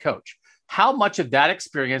as a head coach. How much of that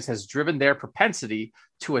experience has driven their propensity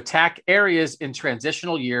to attack areas in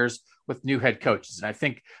transitional years with new head coaches? And I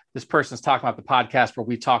think this person's talking about the podcast where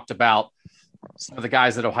we talked about some of the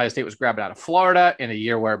guys that Ohio State was grabbing out of Florida in a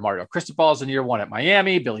year where Mario Cristobal's in year 1 at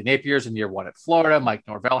Miami, Billy Napier's in year 1 at Florida, Mike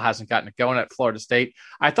Norvell hasn't gotten it going at Florida State.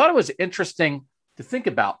 I thought it was interesting to think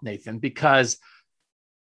about, Nathan, because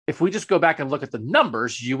if we just go back and look at the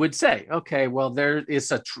numbers, you would say, okay, well, there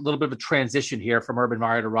is a little bit of a transition here from Urban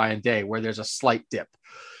Meyer to Ryan Day where there's a slight dip.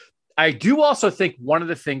 I do also think one of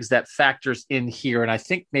the things that factors in here, and I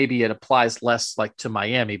think maybe it applies less like to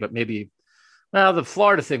Miami, but maybe, well, the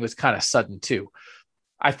Florida thing was kind of sudden too.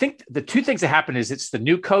 I think the two things that happen is it's the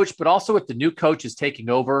new coach, but also if the new coach is taking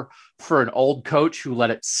over for an old coach who let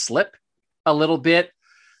it slip a little bit,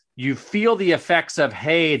 you feel the effects of,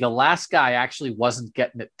 hey, the last guy actually wasn't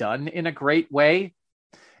getting it done in a great way.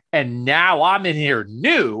 And now I'm in here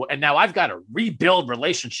new, and now I've got to rebuild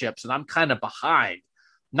relationships, and I'm kind of behind.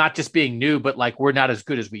 Not just being new, but like we're not as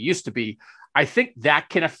good as we used to be. I think that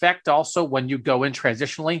can affect also when you go in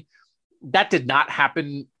transitionally. That did not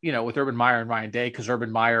happen, with Urban Meyer and Ryan Day because Urban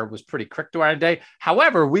Meyer was pretty quick to Ryan Day.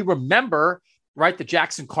 However, we remember, right, the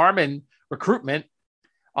Jackson Carman recruitment,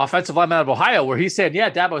 offensive lineman out of Ohio, where he said, yeah,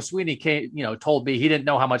 Dabo Swinney told me he didn't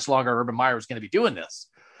know how much longer Urban Meyer was going to be doing this.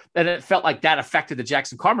 And it felt like that affected the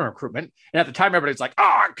Jackson Carman recruitment. And at the time, everybody's like, oh,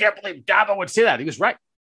 I can't believe Dabo would say that. He was right.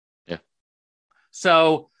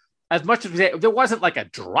 So as much as there wasn't like a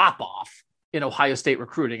drop off in Ohio State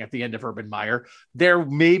recruiting at the end of Urban Meyer, there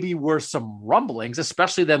maybe were some rumblings,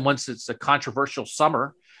 especially then once it's a controversial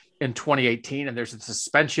summer in 2018 and there's a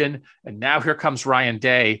suspension. And now here comes Ryan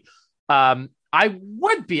Day. I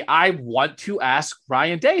want to ask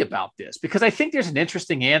Ryan Day about this because I think there's an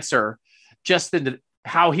interesting answer just in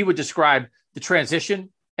how he would describe the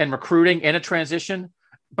transition and recruiting in a transition.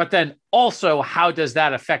 But then also, how does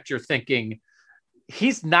that affect your thinking?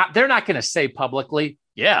 They're not going to say publicly,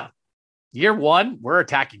 yeah, year 1, we're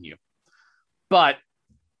attacking you. but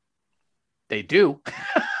they do.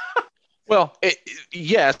 Well,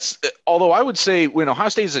 yes. Although I would say when Ohio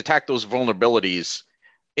State has attacked those vulnerabilities,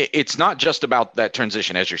 it's not just about that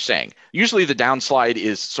transition, as you're saying. Usually the downslide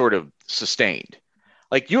is sort of sustained.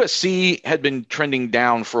 Like USC had been trending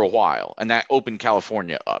down for a while, and that opened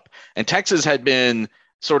California up. And Texas had been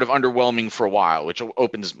sort of underwhelming for a while, which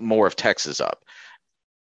opens more of Texas up.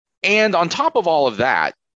 And on top of all of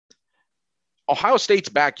that, Ohio State's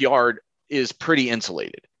backyard is pretty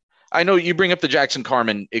insulated. I know you bring up the Jackson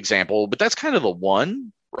Carman example, but that's kind of the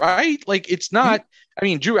one, right? Like it's not, I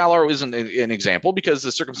mean, Drew Allaro isn't an example because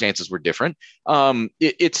the circumstances were different.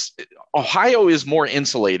 It's Ohio is more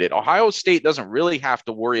insulated. Ohio State doesn't really have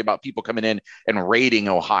to worry about people coming in and raiding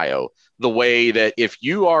Ohio the way that if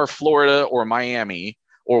you are Florida or Miami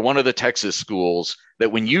or one of the Texas schools,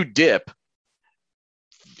 that when you dip,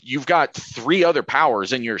 you've got 3 other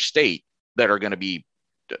powers in your state that are going to be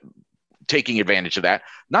taking advantage of that,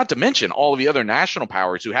 not to mention all of the other national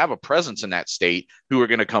powers who have a presence in that state who are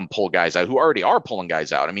going to come pull guys out, who already are pulling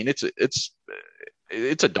guys out. I mean,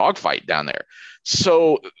 it's a dogfight down there.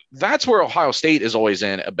 So that's where Ohio State is always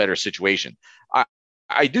in a better situation.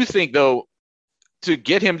 I do think, though, to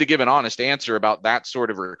get him to give an honest answer about that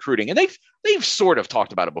sort of recruiting, and they've sort of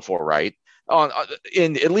talked about it before, right?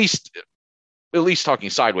 In at least talking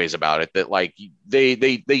sideways about it, that like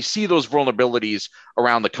they see those vulnerabilities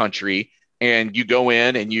around the country, and you go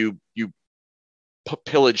in and you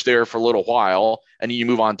pillage there for a little while, and you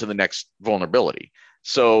move on to the next vulnerability.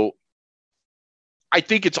 So I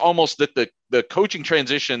think it's almost that the coaching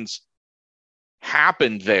transitions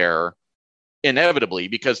happened there inevitably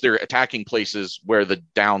because they're attacking places where the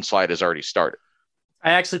downslide has already started.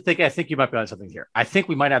 I think you might be on something here. I think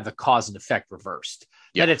we might have the cause and effect reversed.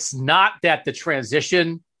 Yeah. That it's not that the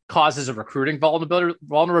transition causes a recruiting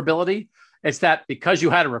vulnerability. It's that because you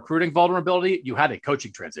had a recruiting vulnerability, you had a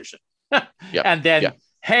coaching transition. And then,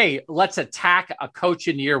 hey, let's attack a coach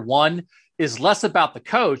in year one is less about the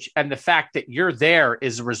coach, and the fact that you're there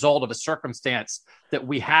is a result of a circumstance that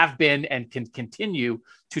we have been and can continue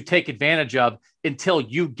to take advantage of until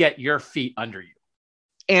you get your feet under you.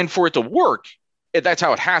 And for it to work, that's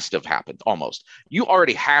how it has to have happened almost. You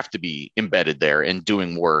already have to be embedded there and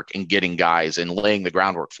doing work and getting guys and laying the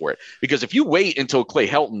groundwork for it. Because if you wait until Clay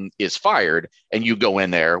Helton is fired and you go in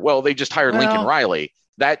there, well, they just hired Lincoln Riley.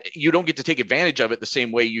 That you don't get to take advantage of it the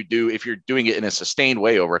same way you do if you're doing it in a sustained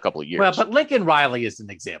way over a couple of years. Well, but Lincoln Riley is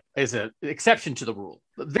an example, is an exception to the rule.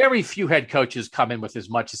 Very few head coaches come in with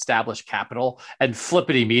as much established capital and flip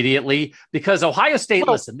it immediately, because Ohio State,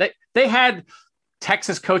 listen, they had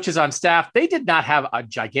Texas coaches on staff. They did not have a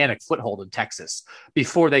gigantic foothold in Texas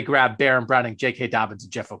before they grabbed Baron Browning, J.K. Dobbins,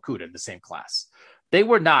 and Jeff Okuda in the same class. They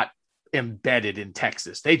were not embedded in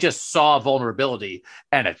Texas. They just saw vulnerability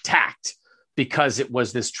and attacked, because it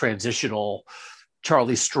was this transitional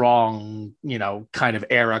Charlie Strong, kind of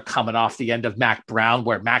era coming off the end of Mack Brown,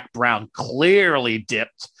 where Mack Brown clearly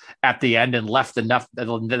dipped at the end and left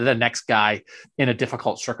the next guy in a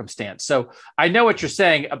difficult circumstance. So I know what you're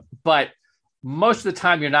saying, but most of the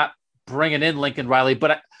time you're not bringing in Lincoln Riley,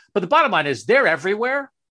 but the bottom line is they're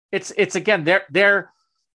everywhere. It's again, they're,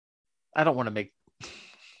 I don't want to make,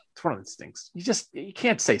 it's one of those things. You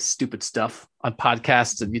can't say stupid stuff on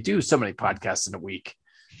podcasts, and you do so many podcasts in a week.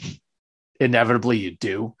 Inevitably you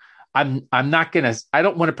do. I don't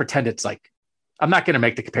want to pretend it's like, I'm not going to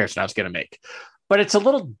make the comparison I was going to make, but it's a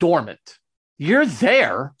little dormant. You're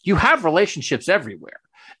there, you have relationships everywhere.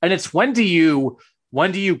 And it's when do you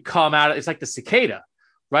come out? It's like the cicada,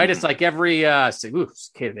 right? It's like every,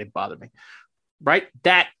 cicada, they bother me, right?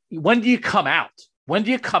 When do you come out? When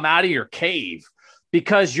do you come out of your cave?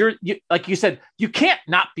 Because you like you said, you can't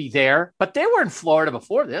not be there, but they were in Florida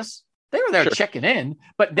before this. They were there checking in,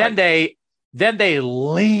 but then they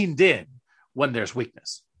leaned in when there's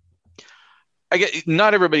weakness. I get,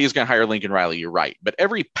 not everybody is going to hire Lincoln Riley. You're right. But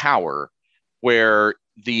every power where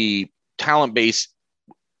the talent base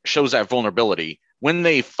shows that vulnerability, when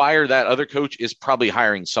they fire that other coach, is probably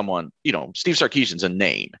hiring someone, Steve Sarkisian's a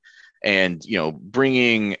name. And,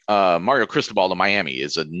 bringing Mario Cristobal to Miami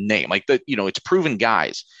is a name like that. It's proven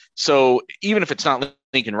guys. So even if it's not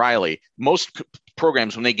Lincoln Riley, most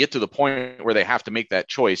programs, when they get to the point where they have to make that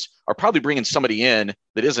choice, are probably bringing somebody in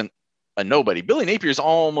that isn't a nobody. Billy Napier is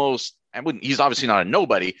almost, he's obviously not a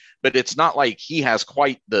nobody, but it's not like he has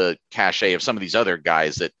quite the cachet of some of these other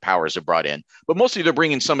guys that Powers have brought in. But mostly they're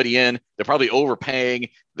bringing somebody in. They're probably overpaying.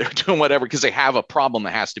 They're doing whatever because they have a problem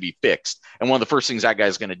that has to be fixed. And one of the first things that guy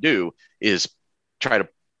is going to do is try to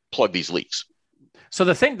plug these leaks. So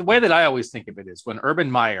the way that I always think of it is when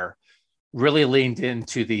Urban Meyer really leaned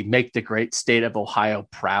into the make the great state of Ohio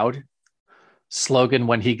proud slogan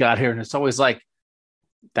when he got here. And it's always like,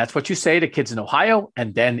 that's what you say to kids in Ohio.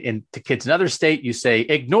 And then to kids in other state, you say,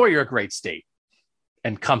 ignore your great state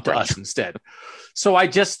and come to us instead. So I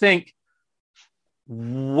just think,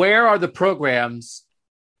 where are the programs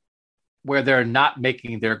where they're not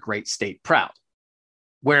making their great state proud?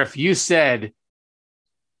 Where if you said,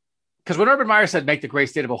 because when Urban Meyer said, make the great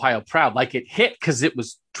state of Ohio proud, like it hit because it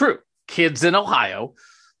was true. Kids in Ohio,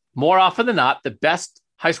 more often than not, the best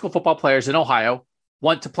high school football players in Ohio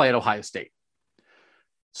want to play at Ohio State.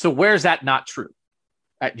 So where's that not true?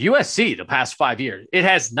 At USC, the past 5 years, it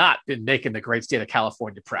has not been making the great state of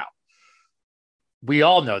California proud. We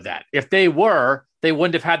all know that. If they were, they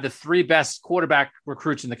wouldn't have had the 3 best quarterback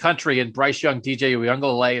recruits in the country in Bryce Young, DJ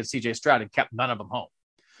Uiagalelei, and CJ Stroud, and kept none of them home.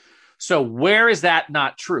 So where is that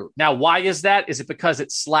not true? Now, why is that? Is it because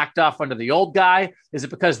it's slacked off under the old guy? Is it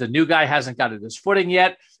because the new guy hasn't gotten his footing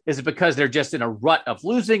yet? Is it because they're just in a rut of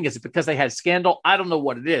losing? Is it because they had scandal? I don't know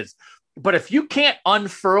what it is. But if you can't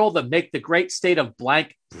unfurl the make the great state of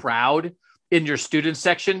blank proud in your student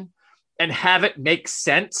section and have it make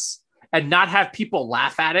sense and not have people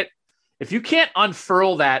laugh at it, if you can't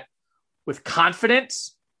unfurl that with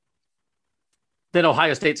confidence, then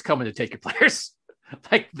Ohio State's coming to take your players.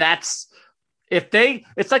 Like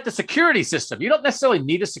it's like the security system. You don't necessarily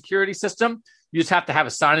need a security system. You just have to have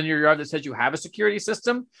a sign in your yard that says you have a security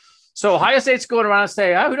system. So Ohio State's going around and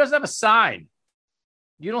say, who doesn't have a sign?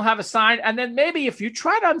 You don't have a sign. And then maybe if you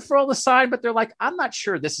try to unfurl the sign, but they're like, I'm not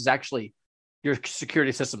sure this is actually your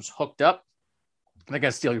security system's hooked up, they're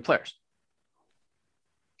going to steal your players.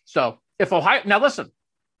 So if Ohio, now listen,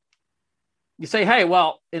 you say, hey,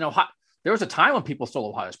 well, in Ohio, there was a time when people stole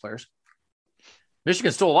Ohio's players.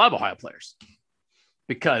 Michigan stole a lot of Ohio players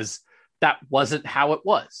because that wasn't how it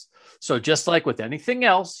was. So just like with anything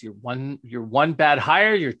else, you're one bad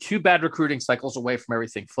hire, you're 2 bad recruiting cycles away from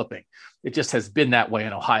everything flipping. It just has been that way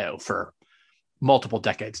in Ohio for multiple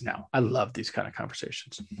decades now. I love these kind of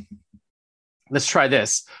conversations. Let's try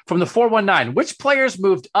this. From the 419, which players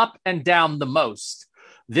moved up and down the most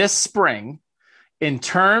this spring in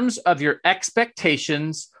terms of your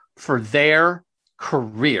expectations for their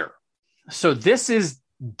career? So this is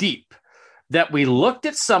deep. That we looked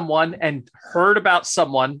at someone and heard about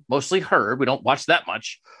someone, mostly heard, we don't watch that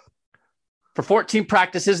much, for 14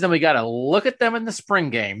 practices. Then we got to look at them in the spring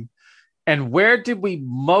game. And where did we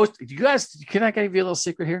most, you guys, can I give you a little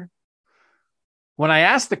secret here? When I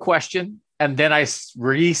ask the question and then I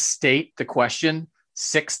restate the question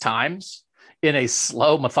 6 times in a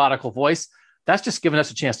slow, methodical voice, that's just giving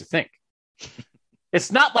us a chance to think.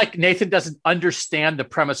 It's not like Nathan doesn't understand the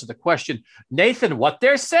premise of the question. Nathan, what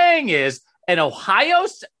they're saying is, and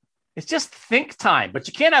Ohio's, it's just think time, but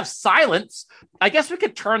you can't have silence. I guess we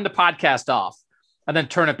could turn the podcast off and then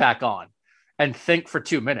turn it back on and think for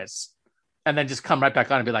 2 minutes and then just come right back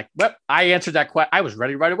on and be like, well, I answered that question. I was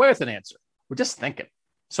ready right away with an answer. We're just thinking.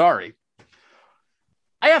 Sorry.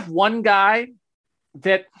 I have one guy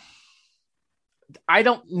that I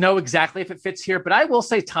don't know exactly if it fits here, but I will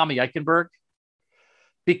say Tommy Eichenberg,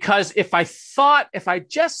 because if I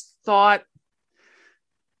just thought,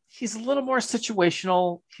 he's a little more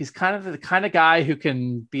situational. He's kind of the kind of guy who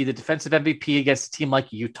can be the defensive MVP against a team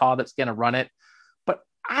like Utah that's going to run it. But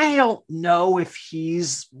I don't know if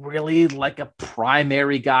he's really like a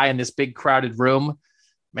primary guy in this big crowded room.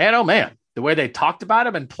 Man, oh man, the way they talked about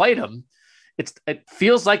him and played him, it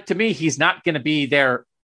feels like to me he's not going to be their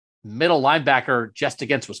middle linebacker just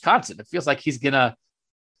against Wisconsin. It feels like he's going to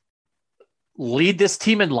lead this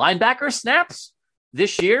team in linebacker snaps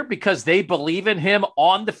this year because they believe in him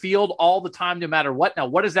on the field all the time, no matter what. Now,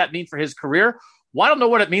 what does that mean for his career? Well, I don't know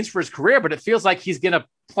what it means for his career, but it feels like he's going to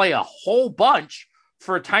play a whole bunch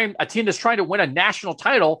for a team that's trying to win a national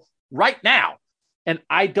title right now. And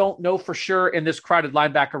I don't know for sure in this crowded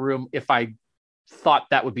linebacker room if I thought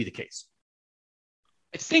that would be the case.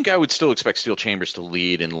 I think I would still expect Steel Chambers to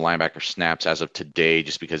lead in linebacker snaps as of today,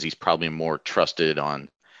 just because he's probably more trusted on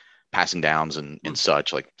passing downs and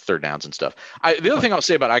such, like third downs and stuff. The other thing I'll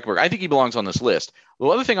say about Eichenberg, I think he belongs on this list. The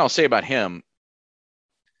other thing I'll say about him,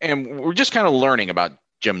 and we're just kind of learning about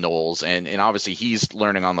Jim Knowles, and obviously he's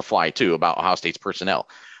learning on the fly too about Ohio State's personnel.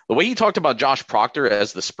 The way he talked about Josh Proctor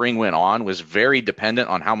as the spring went on was very dependent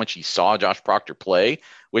on how much he saw Josh Proctor play,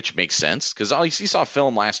 which makes sense because he saw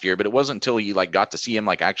film last year, but it wasn't until he got to see him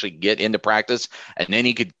actually get into practice, and then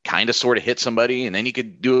he could kind of sort of hit somebody, and then he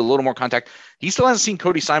could do a little more contact. He still hasn't seen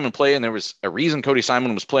Cody Simon play, and there was a reason Cody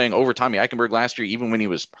Simon was playing over Tommy Eichenberg last year, even when he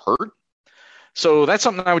was hurt. So that's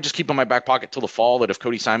something I would just keep in my back pocket till the fall, that if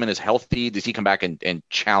Cody Simon is healthy, does he come back and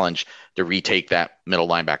challenge to retake that middle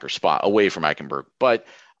linebacker spot away from Eichenberg? But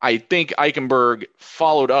I think Eichenberg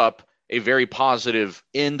followed up a very positive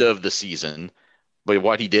end of the season by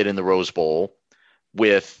what he did in the Rose Bowl,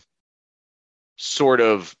 with sort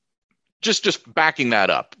of just backing that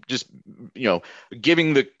up, just,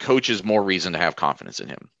 giving the coaches more reason to have confidence in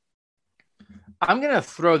him. I'm going to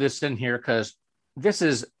throw this in here because this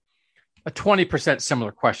is a 20%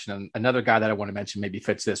 similar question. Another guy that I want to mention maybe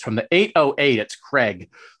fits this. From the 808, it's Craig.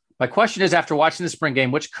 My question is, after watching the spring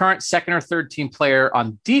game, which current second or third team player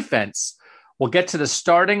on defense will get to the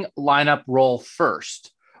starting lineup role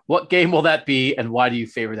first? What game will that be, and why do you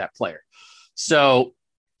favor that player? So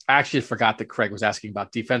I actually forgot that Craig was asking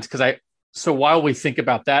about defense, so while we think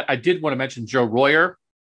about that, I did want to mention Joe Royer,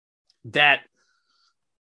 that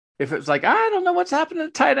if it was like, I don't know what's happening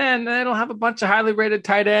at tight end, they don't have a bunch of highly rated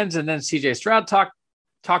tight ends, and then CJ Stroud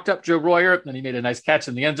talked up Joe Royer, and he made a nice catch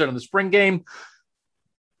in the end zone in the spring game.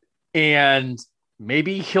 And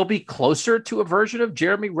maybe he'll be closer to a version of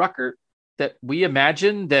Jeremy Ruckert that we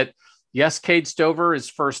imagine that, yes, Cade Stover is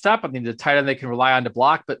first up. I mean, the tight end they can rely on to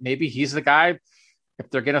block, but maybe he's the guy, if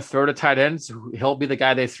they're going to throw to tight ends, he'll be the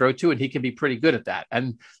guy they throw to, and he can be pretty good at that.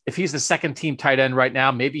 And if he's the second team tight end right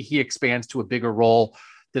now, maybe he expands to a bigger role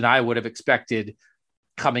than I would have expected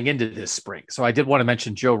coming into this spring. So I did want to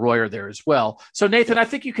mention Joe Royer there as well. So Nathan, I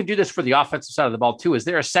think you can do this for the offensive side of the ball too. Is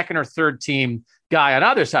there a second or third team guy on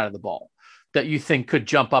either side of the ball that you think could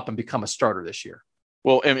jump up and become a starter this year?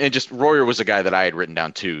 Well, and just Royer was a guy that I had written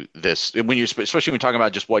down too. Especially when you're talking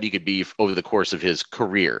about just what he could be over the course of his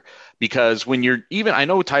career, because when you're even, I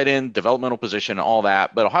know tight end, developmental position, all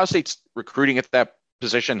that, but Ohio State's recruiting at that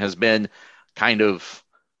position has been kind of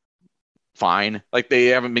fine. Like, they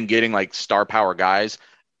haven't been getting like star power guys.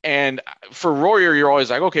 And for Royer, you're always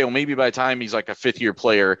like, okay, well, maybe by the time he's like a fifth year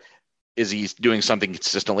player, is he doing something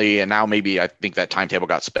consistently? And now maybe I think that timetable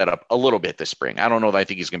got sped up a little bit this spring. I don't know that I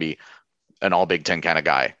think he's going to be an all Big Ten kind of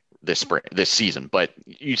guy this season, but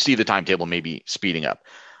you see the timetable maybe speeding up.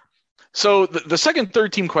 So the second,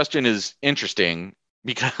 third team question is interesting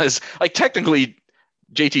because, like, technically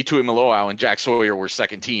JT Tuimoloau and Jack Sawyer were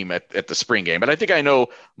second team at the spring game, but I think I know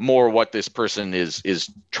more what this person is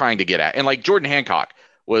trying to get at. And like Jordan Hancock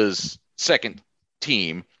was second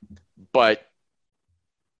team, but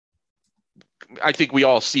I think we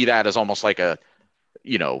all see that as almost like a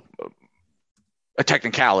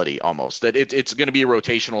technicality almost, that it's going to be a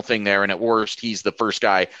rotational thing there. And at worst, he's the first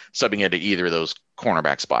guy subbing into either of those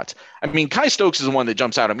cornerback spots. I mean, Kai Stokes is the one that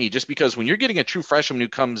jumps out at me, just because when you're getting a true freshman who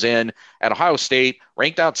comes in at Ohio State,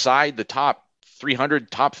 ranked outside the top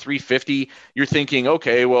 300, top 350, you're thinking,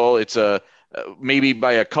 okay, well, it's maybe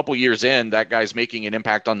by a couple years in, that guy's making an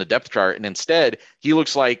impact on the depth chart. And instead, he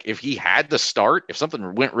looks like if he had to start, if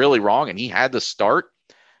something went really wrong and he had to start,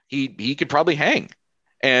 he could probably hang.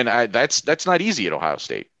 And that's not easy at Ohio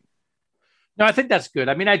State. No, I think that's good.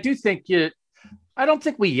 I mean, I don't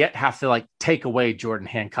think we yet have to like take away Jordan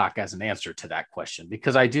Hancock as an answer to that question,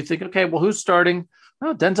 because I do think, okay, well, who's starting?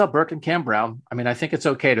 Well, Denzel Burke and Cam Brown. I mean, I think it's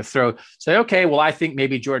okay to say, okay, well, I think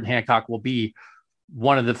maybe Jordan Hancock will be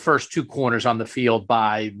one of the first two corners on the field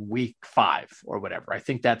by week 5 or whatever. I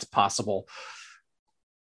think that's possible.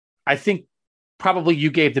 I think probably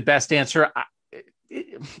you gave the best answer.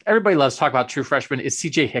 Everybody loves to talk about true freshmen. Is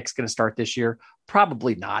CJ Hicks going to start this year?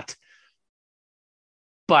 Probably not.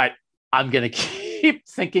 But I'm going to keep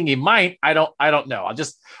thinking he might. I don't know.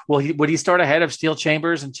 Would he start ahead of Steel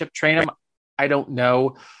Chambers and Chip Trayanum? I don't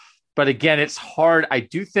know. But again, it's hard. I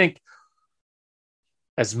do think,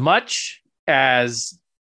 as much as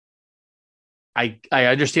I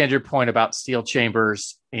understand your point about Steel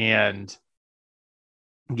Chambers, and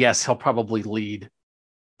yes, he'll probably lead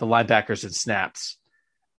the linebackers in snaps.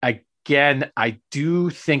 Again, I do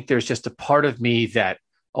think there's just a part of me that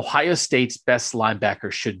Ohio State's best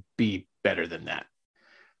linebacker should be better than that.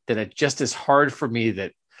 That it just is hard for me,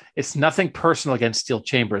 that it's nothing personal against Steel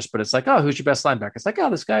Chambers, but it's like, oh, who's your best linebacker? It's like, oh,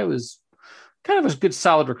 this guy was kind of a good,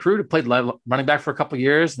 solid recruit who played running back for a couple of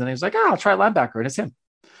years. And then he's like, oh, I'll try linebacker. And it's him.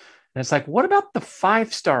 And it's like, what about the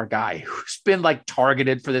 5-star guy who's been like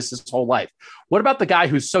targeted for this his whole life? What about the guy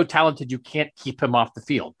who's so talented you can't keep him off the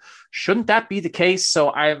field? Shouldn't that be the case?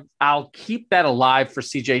 So I'll keep that alive for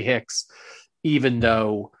CJ Hicks, even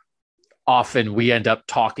though often we end up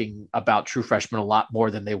talking about true freshmen a lot more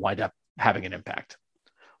than they wind up having an impact.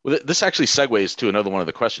 Well, this actually segues to another one of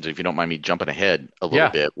the questions, if you don't mind me jumping ahead a little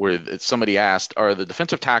bit, where somebody asked, are the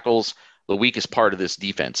defensive tackles the weakest part of this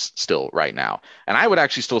defense still right now? And I would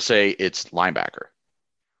actually still say it's linebacker,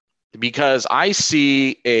 because I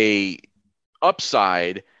see a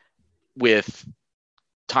upside with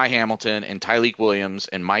Ty Hamilton and Tyleik Williams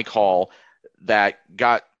and Mike Hall that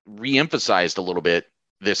got reemphasized a little bit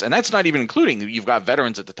and that's not even including, you've got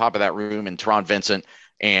veterans at the top of that room and Teron Vincent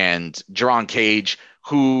and Jerron Cage,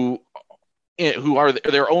 who are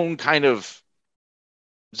their own kind of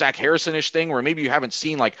Zach Harrison-ish thing, where maybe you haven't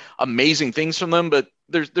seen like amazing things from them, but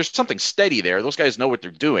there's something steady there. Those guys know what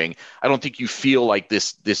they're doing. I don't think you feel like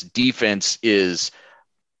this defense is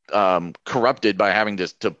corrupted by having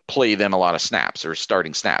to play them a lot of snaps or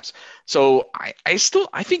starting snaps. So I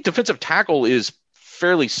think defensive tackle is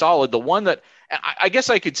fairly solid. The one that I guess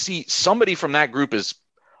I could see somebody from that group is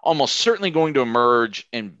almost certainly going to emerge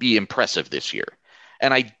and be impressive this year.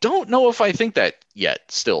 And I don't know if I think that yet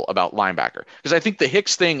still about linebacker, because I think the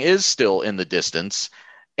Hicks thing is still in the distance,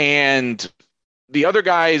 and the other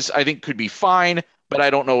guys I think could be fine, but I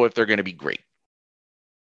don't know if they're going to be great.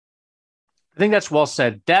 I think that's well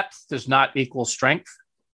said. Depth does not equal strength.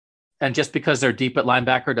 And just because they're deep at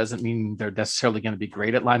linebacker doesn't mean they're necessarily going to be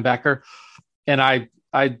great at linebacker. And I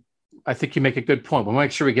think you make a good point. We'll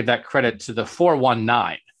make sure we give that credit to the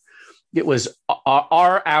 419. It was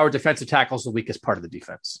our defensive tackles the weakest part of the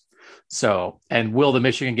defense. So, and will the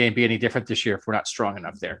Michigan game be any different this year if we're not strong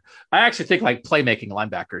enough there? I actually think like playmaking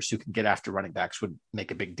linebackers who can get after running backs would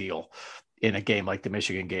make a big deal in a game like the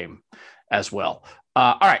Michigan game as well.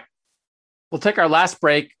 All right. We'll take our last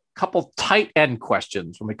break. Couple tight end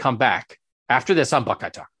questions when we come back after this on Buckeye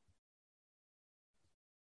Talk.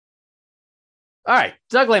 All right.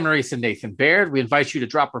 Doug Lesmerises and Nathan Baird. We invite you to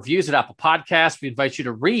drop reviews at Apple Podcasts. We invite you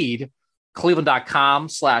to read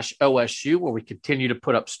Cleveland.com/OSU, where we continue to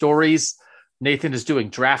put up stories. Nathan is doing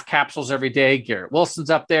draft capsules every day. Garrett Wilson's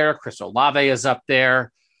up there. Chris Olave is up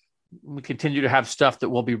there. We continue to have stuff that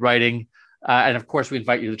we'll be writing. And of course, we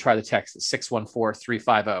invite you to try the text at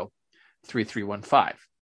 614-350-3315.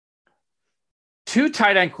 Two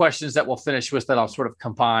tight end questions that we'll finish with that I'll sort of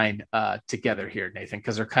combine together here, Nathan,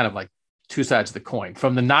 because they're kind of like two sides of the coin.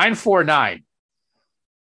 From the 949.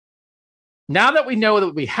 Now that we know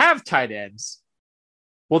that we have tight ends,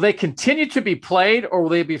 will they continue to be played or will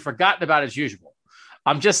they be forgotten about as usual?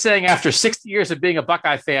 I'm just saying after 60 years of being a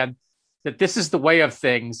Buckeye fan that this is the way of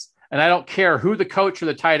things, and I don't care who the coach or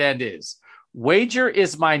the tight end is. Wager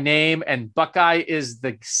is my name and Buckeye is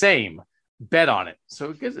the same. Bet on it.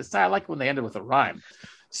 So I like when they ended with a rhyme.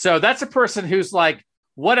 So that's a person who's like,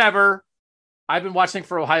 whatever. I've been watching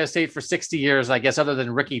for Ohio State for 60 years, I guess, other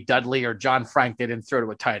than Ricky Dudley or John Frank, they didn't throw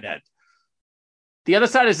to a tight end. The other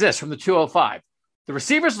side is this from the 205. The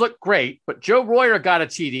receivers look great, but Joe Royer got a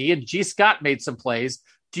TD and G. Scott made some plays.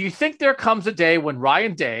 Do you think there comes a day when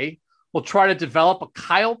Ryan Day will try to develop a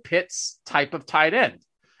Kyle Pitts type of tight end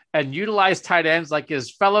and utilize tight ends like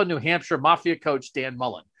his fellow New Hampshire Mafia coach, Dan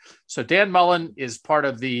Mullen? So Dan Mullen is part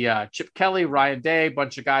of the Chip Kelly, Ryan Day,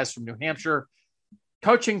 bunch of guys from New Hampshire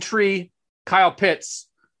coaching tree. Kyle Pitts,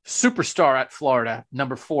 superstar at Florida,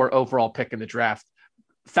 number 4 overall pick in the draft.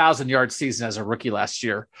 1,000-yard season as a rookie last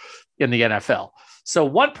year in the NFL. So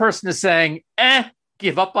one person is saying,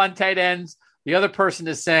 give up on tight ends. The other person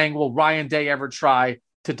is saying, will Ryan Day ever try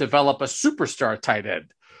to develop a superstar tight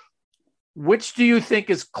end? Which do you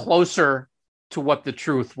think is closer to what the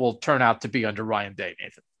truth will turn out to be under Ryan Day,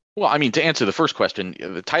 Nathan? Well, I mean, to answer the first question,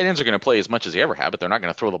 the tight ends are going to play as much as they ever have, but they're not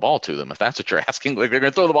going to throw the ball to them. If that's what you're asking, like they're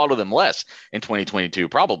going to throw the ball to them less in 2022,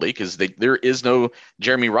 probably, because there is no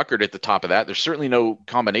Jeremy Ruckert at the top of that. There's certainly no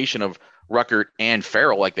combination of Ruckert and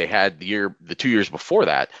Farrell like they had the 2 years before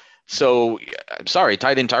that. So I'm sorry,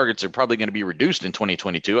 tight end targets are probably going to be reduced in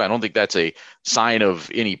 2022. I don't think that's a sign of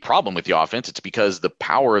any problem with the offense. It's because the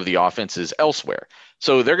power of the offense is elsewhere.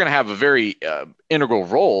 So they're going to have a very integral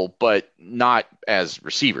role, but not as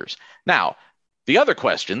receivers. Now, the other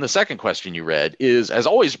question, the second question you read, has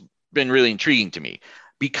always been really intriguing to me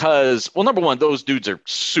because, well, number one, those dudes are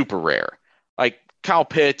super rare. Like Kyle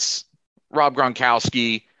Pitts, Rob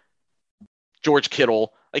Gronkowski, George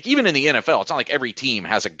Kittle. Like even in the NFL, it's not like every team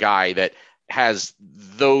has a guy that has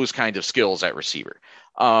those kind of skills at receiver.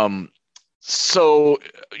 So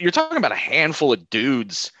you're talking about a handful of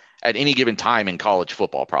dudes at any given time in college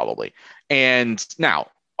football, probably. And now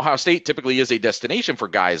Ohio State typically is a destination for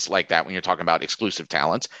guys like that when you're talking about exclusive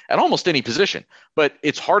talents at almost any position, but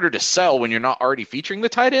it's harder to sell when you're not already featuring the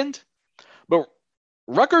tight end. But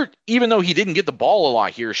Ruckert, even though he didn't get the ball a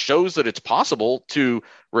lot here, shows that it's possible to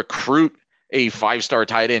recruit a 5-star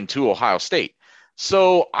tight end to Ohio State.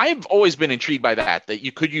 So I've always been intrigued by that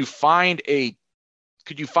could you find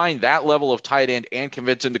that level of tight end and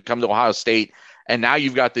convince him to come to Ohio State? And now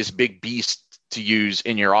you've got this big beast to use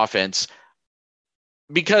in your offense,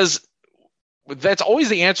 because that's always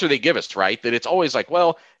the answer they give us, right? That it's always like,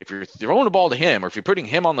 well, if you're throwing the ball to him or if you're putting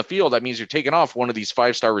him on the field, that means you're taking off one of these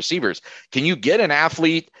 5-star receivers. Can you get an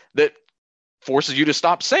athlete that forces you to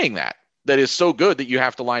stop saying that is so good that you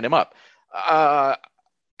have to line him up?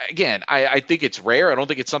 again, I think it's rare. I don't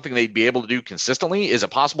think it's something they'd be able to do consistently. Is it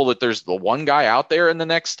possible that there's the one guy out there in the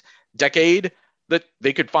next decade that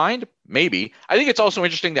they could find? Maybe. I think it's also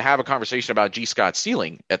interesting to have a conversation about G. Scott's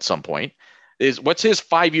ceiling at some point. What's his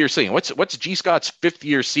 5-year ceiling? What's G. Scott's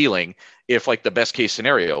 5th-year ceiling if like the best case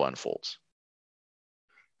scenario unfolds?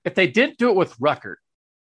 If they didn't do it with Ruckert,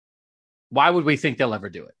 why would we think they'll ever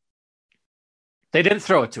do it? They didn't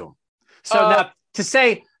throw it to him. So now to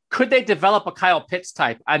say, could they develop a Kyle Pitts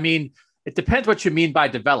type? I mean, it depends what you mean by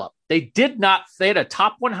develop. They had a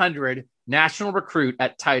top 100 national recruit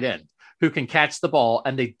at tight end who can catch the ball,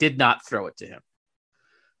 and they did not throw it to him.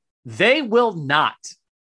 They will not.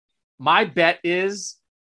 My bet is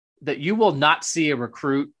that you will not see a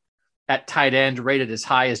recruit at tight end rated as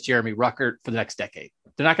high as Jeremy Ruckert for the next decade.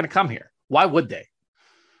 They're not going to come here. Why would they?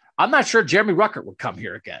 I'm not sure Jeremy Ruckert would come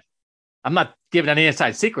here again. I'm not giving any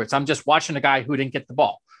inside secrets. I'm just watching a guy who didn't get the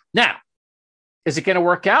ball. Now, is it going to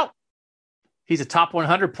work out? He's a top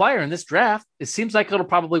 100 player in this draft. It seems like it'll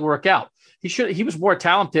probably work out. He was more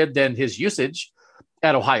talented than his usage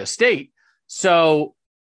at Ohio State. So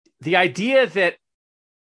the idea that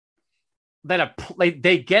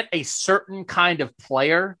they get a certain kind of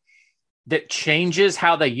player that changes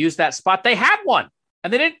how they use that spot. They had one,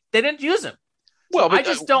 and they didn't use him. Well, so I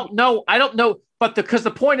just don't know. I don't know, but because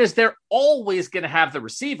the point is, they're always going to have the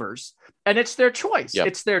receivers, and it's their choice. Yep.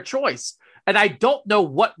 It's their choice, and I don't know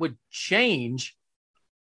what would change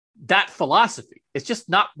that philosophy. It's just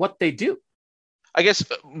not what they do. I guess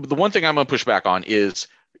the one thing I'm going to push back on is,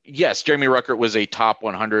 yes, Jeremy Ruckert was a top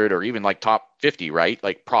 100 or even like top 50, right?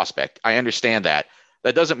 Like prospect. I understand that.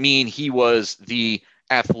 That doesn't mean he was the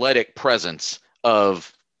athletic presence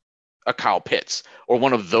of a Kyle Pitts or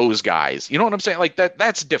one of those guys. You know what I'm saying? Like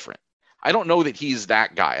that's different. I don't know that he's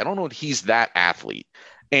that guy. I don't know that he's that athlete.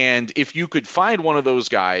 And if you could find one of those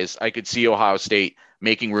guys, I could see Ohio State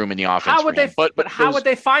making room in the offense. How would they? But how would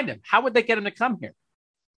they find him? How would they get him to come here?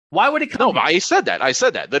 Why would he come? No, I said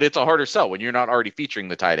that it's a harder sell when you're not already featuring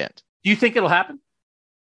the tight end. Do you think it'll happen?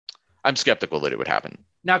 I'm skeptical that it would happen.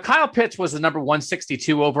 Now, Kyle Pitts was the number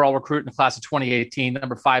 162 overall recruit in the class of 2018,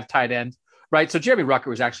 number 5 tight end, right? So Jeremy Ruckert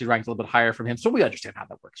was actually ranked a little bit higher from him. So we understand how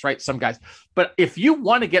that works, right? Some guys. But if you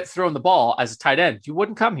want to get thrown the ball as a tight end, you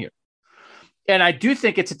wouldn't come here. And I do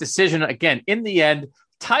think it's a decision, again, in the end,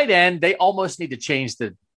 tight end, they almost need to change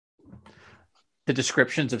the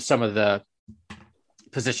descriptions of some of the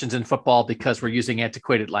positions in football because we're using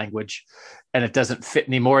antiquated language and it doesn't fit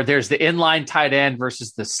anymore. There's the inline tight end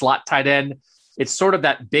versus the slot tight end. It's sort of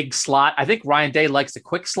that big slot. I think Ryan Day likes a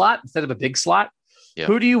quick slot instead of a big slot. Yeah.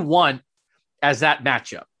 Who do you want as that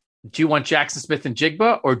matchup? Do you want Jackson Smith and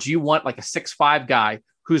Jigba, or do you want like a 6'5" guy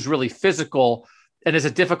who's really physical and is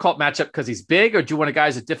a difficult matchup because he's big, or do you want a guy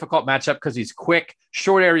who's a difficult matchup because he's quick,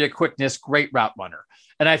 short area quickness, great route runner?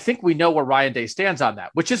 And I think we know where Ryan Day stands on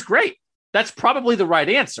that, which is great. That's probably the right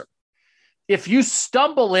answer. If you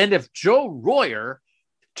stumble in, if Joe Royer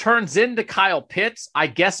turns into Kyle Pitts, I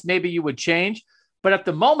guess maybe you would change. But at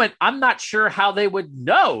the moment, I'm not sure how they would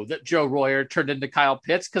know that Joe Royer turned into Kyle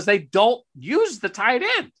Pitts because they don't use the tight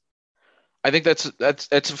end. I think that's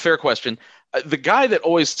a fair question. The guy that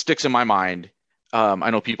always sticks in my mind, I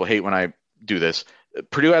know people hate when I do this.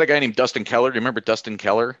 Purdue had a guy named Dustin Keller. Do you remember Dustin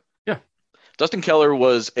Keller? Yeah. Dustin Keller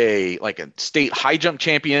was a state high jump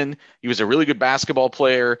champion. He was a really good basketball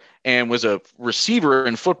player and was a receiver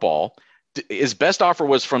in football. His best offer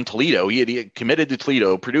was from Toledo. He had committed to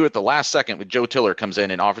Toledo. Purdue at the last second with Joe Tiller comes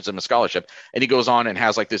in and offers him a scholarship. And he goes on and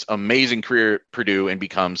has like this amazing career at Purdue and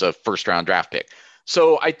becomes a first-round draft pick.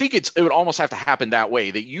 So I think it would almost have to happen that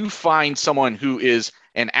way, that you find someone who is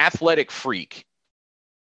an athletic freak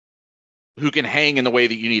who can hang in the way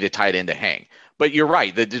that you need a tight end to hang. But you're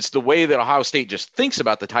right, that it's the way that Ohio State just thinks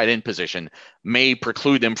about the tight end position may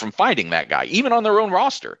preclude them from finding that guy, even on their own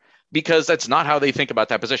roster, because that's not how they think about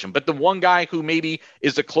that position. But the one guy who maybe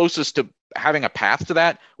is the closest to having a path to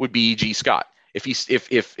that would be G. Scott. If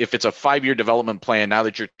it's a 5-year development plan now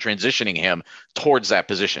that you're transitioning him towards that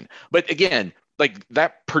position. But again, like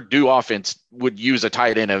that Purdue offense would use a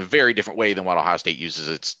tight end in a very different way than what Ohio State uses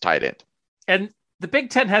its tight end. And the Big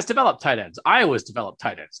Ten has developed tight ends. Iowa's developed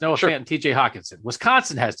tight ends. Noah Fant and TJ Hawkinson.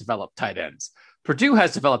 Wisconsin has developed tight ends. Purdue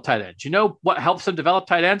has developed tight ends. You know what helps them develop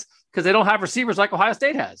tight ends? Because they don't have receivers like Ohio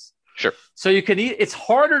State has. Sure. So it's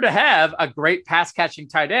harder to have a great pass catching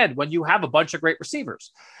tight end when you have a bunch of great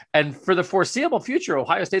receivers. And for the foreseeable future,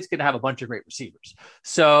 Ohio State's going to have a bunch of great receivers.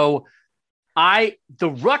 So the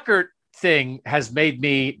Ruckert thing has made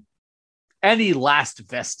me, any last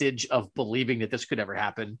vestige of believing that this could ever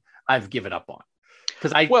happen, I've given up on.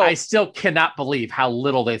 Because I still cannot believe how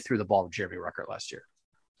little they threw the ball to Jeremy Ruckert last year.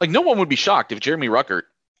 Like, no one would be shocked if Jeremy Ruckert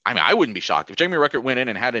I mean, I wouldn't be shocked if Jeremy Ruckert went in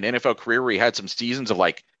and had an NFL career where he had some seasons of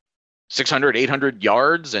like 600, 800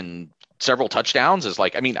 yards and several touchdowns is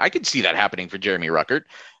like, I mean, I could see that happening for Jeremy Ruckert.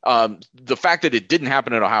 The fact that it didn't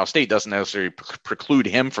happen at Ohio State doesn't necessarily preclude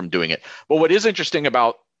him from doing it. But what is interesting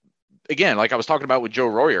about, again, like I was talking about with Joe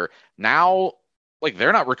Royer, now, like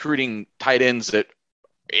they're not recruiting tight ends that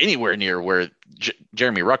anywhere near where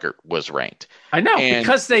Jeremy Ruckert was ranked. I know,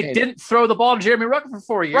 because they didn't throw the ball to Jeremy Ruckert for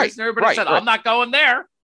 4 years. Right, and everybody said, I'm not going there.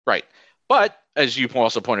 Right. But as you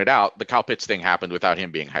also pointed out, the Kyle Pitts thing happened without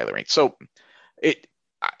him being highly ranked. So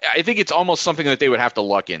I think it's almost something that they would have to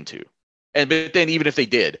luck into. But then even if they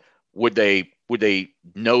did, would they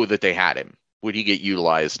know that they had him? Would he get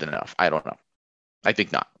utilized enough? I don't know. I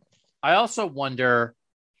think not. I also wonder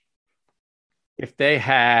if they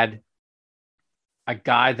had a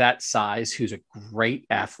guy that size who's a great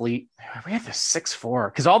athlete. We have this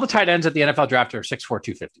 6'4", because all the tight ends at the NFL draft are 6'4",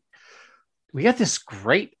 250. We got this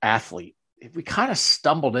great athlete. We kind of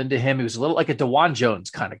stumbled into him. He was a little like a DeJuan Jones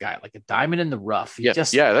kind of guy, like a diamond in the rough. He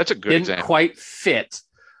that's a good didn't example. Quite fit.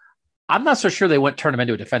 I'm not so sure they wouldn't turn him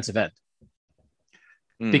into a defensive end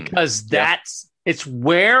because it's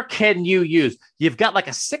where can you use? You've got like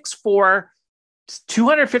a 6'4",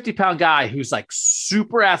 250-pound guy who's like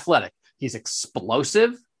super athletic. He's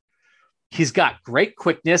explosive. He's got great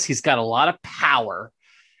quickness. He's got a lot of power.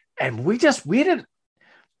 And we didn't.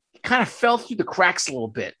 Kind of fell through the cracks a little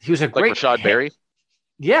bit. He was a great Rashad Berry.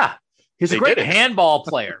 Yeah, he's a great handball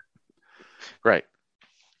player. Right.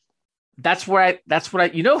 That's what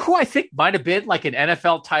I. You know who I think might have been like an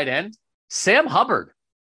NFL tight end? Sam Hubbard.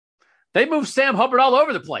 They moved Sam Hubbard all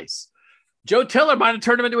over the place. Joe Tiller might have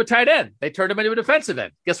turned him into a tight end. They turned him into a defensive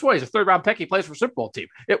end. Guess what? He's a third-round pick. He plays for a Super Bowl team.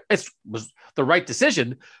 It was the right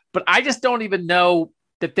decision, but I just don't even know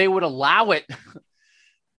that they would allow it.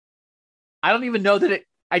 I don't even know that it.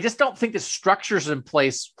 I just don't think the structure's in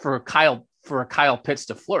place for a Kyle Pitts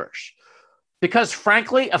to flourish. Because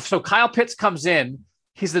frankly, so Kyle Pitts comes in,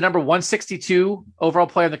 he's the number 162 overall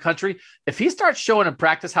player in the country. If he starts showing in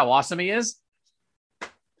practice how awesome he is,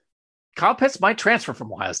 Kyle Pitts might transfer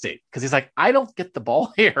from Ohio State because he's like, I don't get the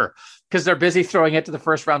ball here because they're busy throwing it to the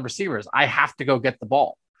first round receivers. I have to go get the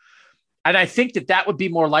ball. And I think that would be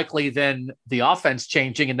more likely than the offense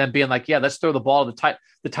changing and then being like, yeah, let's throw the ball. The tight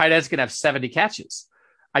end's going to have 70 catches.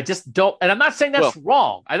 I just don't, and I'm not saying that's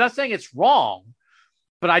wrong. I'm not saying it's wrong,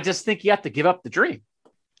 but I just think you have to give up the dream.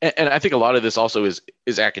 And I think a lot of this also is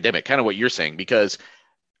academic, kind of what you're saying, because,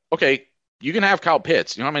 okay, you can have Kyle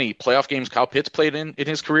Pitts. You know how many playoff games Kyle Pitts played in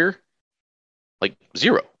his career? Like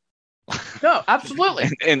 0. No, absolutely.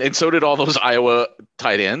 and so did all those Iowa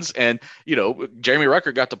tight ends. And, Jeremy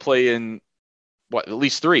Ruckert got to play in, at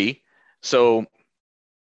least 3. So.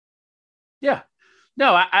 Yeah.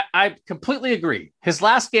 No, I completely agree. His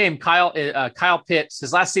last game, Kyle Pitts,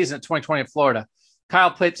 his last season at 2020 in Florida, Kyle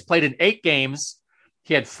Pitts played in 8 games.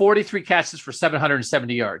 He had 43 catches for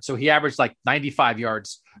 770 yards. So he averaged like 95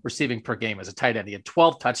 yards receiving per game as a tight end. He had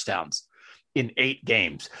 12 touchdowns in 8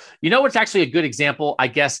 games. You know what's actually a good example, I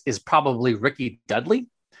guess, is probably Ricky Dudley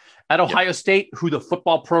at Ohio State, who the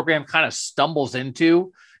football program kind of stumbles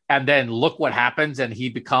into. And then look what happens, and he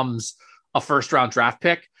becomes a first-round draft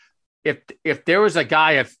pick. If there was a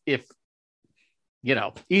guy, if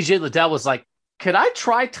EJ Liddell was like, could I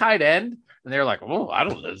try tight end? And they're like, oh, I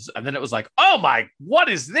don't know. And then it was like, oh my, what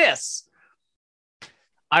is this?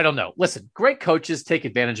 I don't know. Listen, great coaches take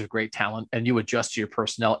advantage of great talent and you adjust to your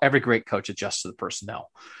personnel. Every great coach adjusts to the personnel.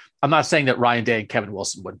 I'm not saying that Ryan Day and Kevin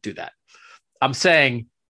Wilson wouldn't do that. I'm saying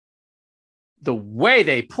the way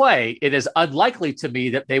they play, it is unlikely to me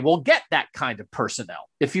that they will get that kind of personnel.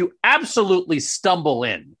 If you absolutely stumble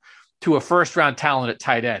in to a first-round talent at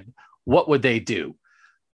tight end, what would they do?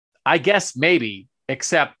 I guess maybe,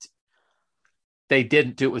 except they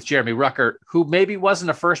didn't do it with Jeremy Ruckert, who maybe wasn't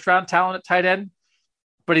a first-round talent at tight end,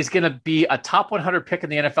 but he's going to be a top 100 pick in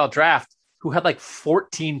the NFL draft who had like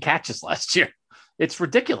 14 catches last year. It's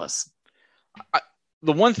ridiculous.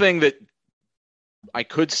 The one thing that I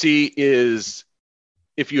could see is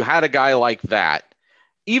if you had a guy like that,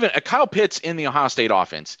 even a Kyle Pitts in the Ohio State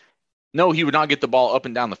offense, no, he would not get the ball up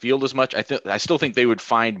and down the field as much. I still think they would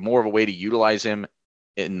find more of a way to utilize him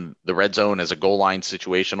in the red zone as a goal line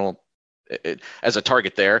situational, as a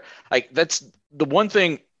target there. Like that's the one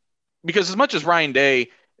thing, because as much as Ryan Day,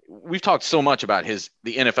 we've talked so much about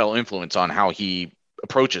the NFL influence on how he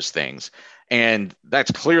approaches things, and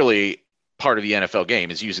that's clearly part of the NFL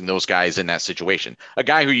game is using those guys in that situation. A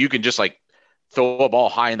guy who you can just like throw a ball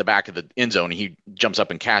high in the back of the end zone and he jumps up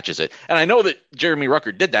and catches it. And I know that Jeremy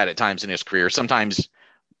Ruckert did that at times in his career, sometimes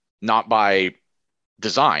not by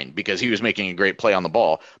design because he was making a great play on the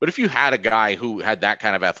ball. But if you had a guy who had that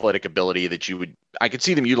kind of athletic ability I could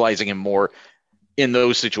see them utilizing him more in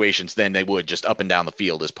those situations than they would just up and down the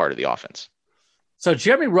field as part of the offense. So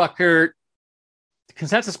Jeremy Ruckert, the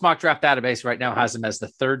consensus mock draft database right now has him as the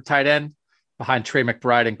third tight end behind Trey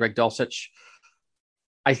McBride and Greg Dulcich.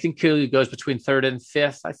 I think he goes between third and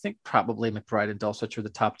fifth. I think probably McBride and Dulcich are the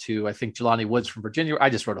top two. I think Jelani Woods from Virginia.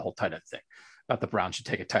 I just wrote a whole tight end thing about the Browns should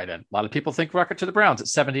take a tight end. A lot of people think Ruckert to the Browns at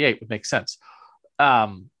 78 would make sense.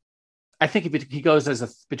 I think if he goes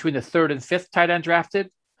between the third and fifth tight end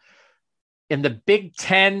drafted in the Big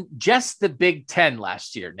Ten, just the Big Ten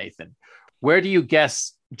last year, Nathan, where do you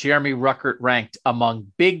guess Jeremy Ruckert ranked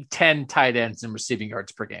among Big Ten tight ends in receiving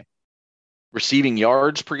yards per game? Receiving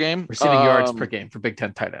yards per game? Receiving yards per game for Big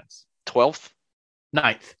Ten tight ends. 12th?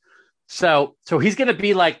 9th. So he's going to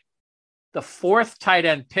be like the fourth tight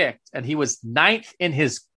end picked, and he was 9th in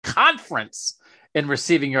his conference in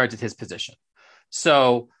receiving yards at his position.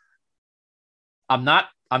 So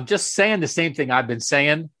I'm just saying the same thing I've been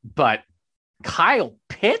saying, but Kyle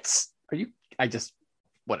Pitts?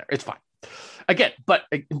 Whatever. It's fine. Again, but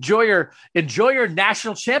enjoy your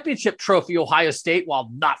national championship trophy, Ohio State, while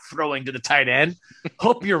not throwing to the tight end.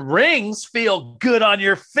 Hope your rings feel good on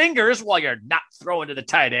your fingers while you're not throwing to the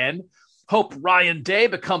tight end. Hope Ryan Day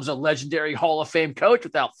becomes a legendary Hall of Fame coach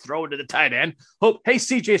without throwing to the tight end. Hope, hey,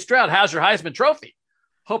 CJ Stroud, how's your Heisman Trophy?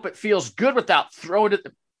 Hope it feels good without throwing it.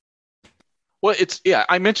 Well,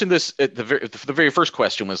 I mentioned this at the very first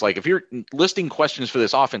question was like, if you're listing questions for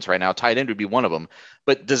this offense right now, tight end would be one of them.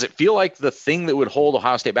 But does it feel like the thing that would hold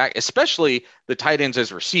Ohio State back, especially the tight ends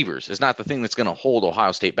as receivers, is not the thing that's going to hold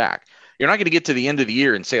Ohio State back? You're not going to get to the end of the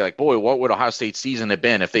year and say like, boy, what would Ohio State's season have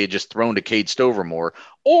been if they had just thrown to Cade Stover more?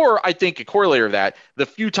 Or I think a corollary of that, the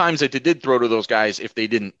few times that they did throw to those guys, if they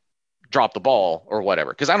didn't drop the ball or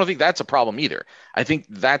whatever, because I don't think that's a problem either. I think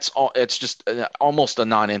that's all. It's just almost a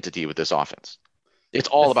non-entity with this offense. It's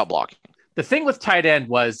all about blocking. The thing with tight end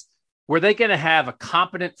was, were they going to have a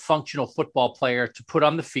competent, functional football player to put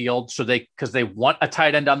on the field because they want a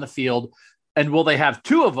tight end on the field? And will they have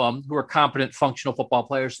two of them who are competent, functional football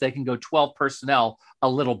players so they can go 12 personnel a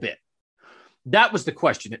little bit? That was the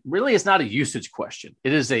question. It really is not a usage question.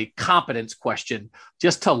 It is a competence question,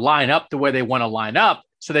 just to line up the way they want to line up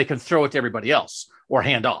so they can throw it to everybody else or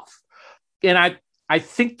hand off. And I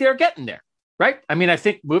think they're getting there, right? I mean, I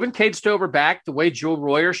think moving Cade Stover back the way Joe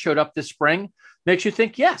Royer showed up this spring makes you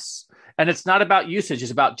think yes. And it's not about usage.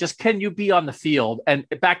 It's about just, can you be on the field? And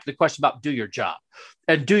back to the question about do your job.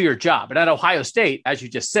 And at Ohio State, as you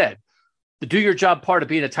just said, the do your job part of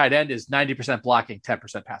being a tight end is 90% blocking,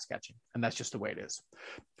 10% pass catching. And that's just the way it is.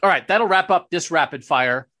 All right, that'll wrap up this rapid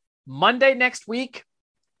fire. Monday next week,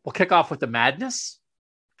 we'll kick off with the madness.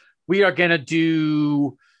 We are going to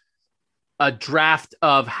do a draft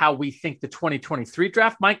of how we think the 2023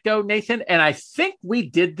 draft might go, Nathan. And I think we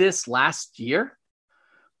did this last year.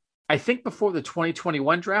 I think before the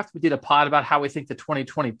 2021 draft, we did a pod about how we think the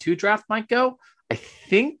 2022 draft might go. I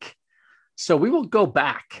think. So we will go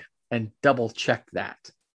back and double check that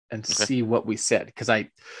and see what we said, because I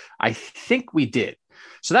think we did.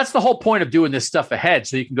 So that's the whole point of doing this stuff ahead.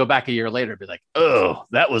 So you can go back a year later and be like, oh,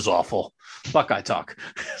 that was awful. Buckeye talk.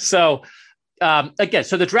 So again,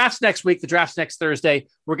 so the draft's next week. The draft's next Thursday.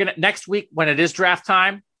 Next week, when it is draft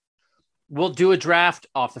time, we'll do a draft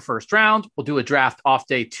off the first round. We'll do a draft off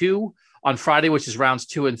day 2 on Friday, which is rounds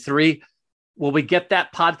 2 and 3. Will we get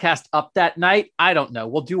that podcast up that night? I don't know.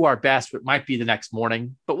 We'll do our best. It might be the next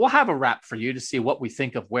morning, but we'll have a wrap for you to see what we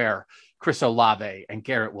think of where Chris Olave and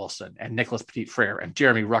Garrett Wilson and Nicholas Petit-Frere and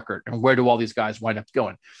Jeremy Ruckert, and where do all these guys wind up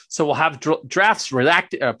going. So we'll have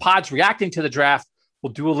pods reacting to the draft.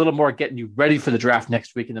 We'll do a little more getting you ready for the draft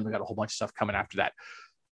next week, and then we got a whole bunch of stuff coming after that.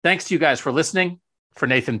 Thanks to you guys for listening. For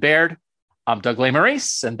Nathan Baird, I'm Doug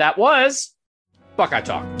Lesmerises, and that was Buckeye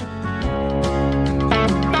Talk.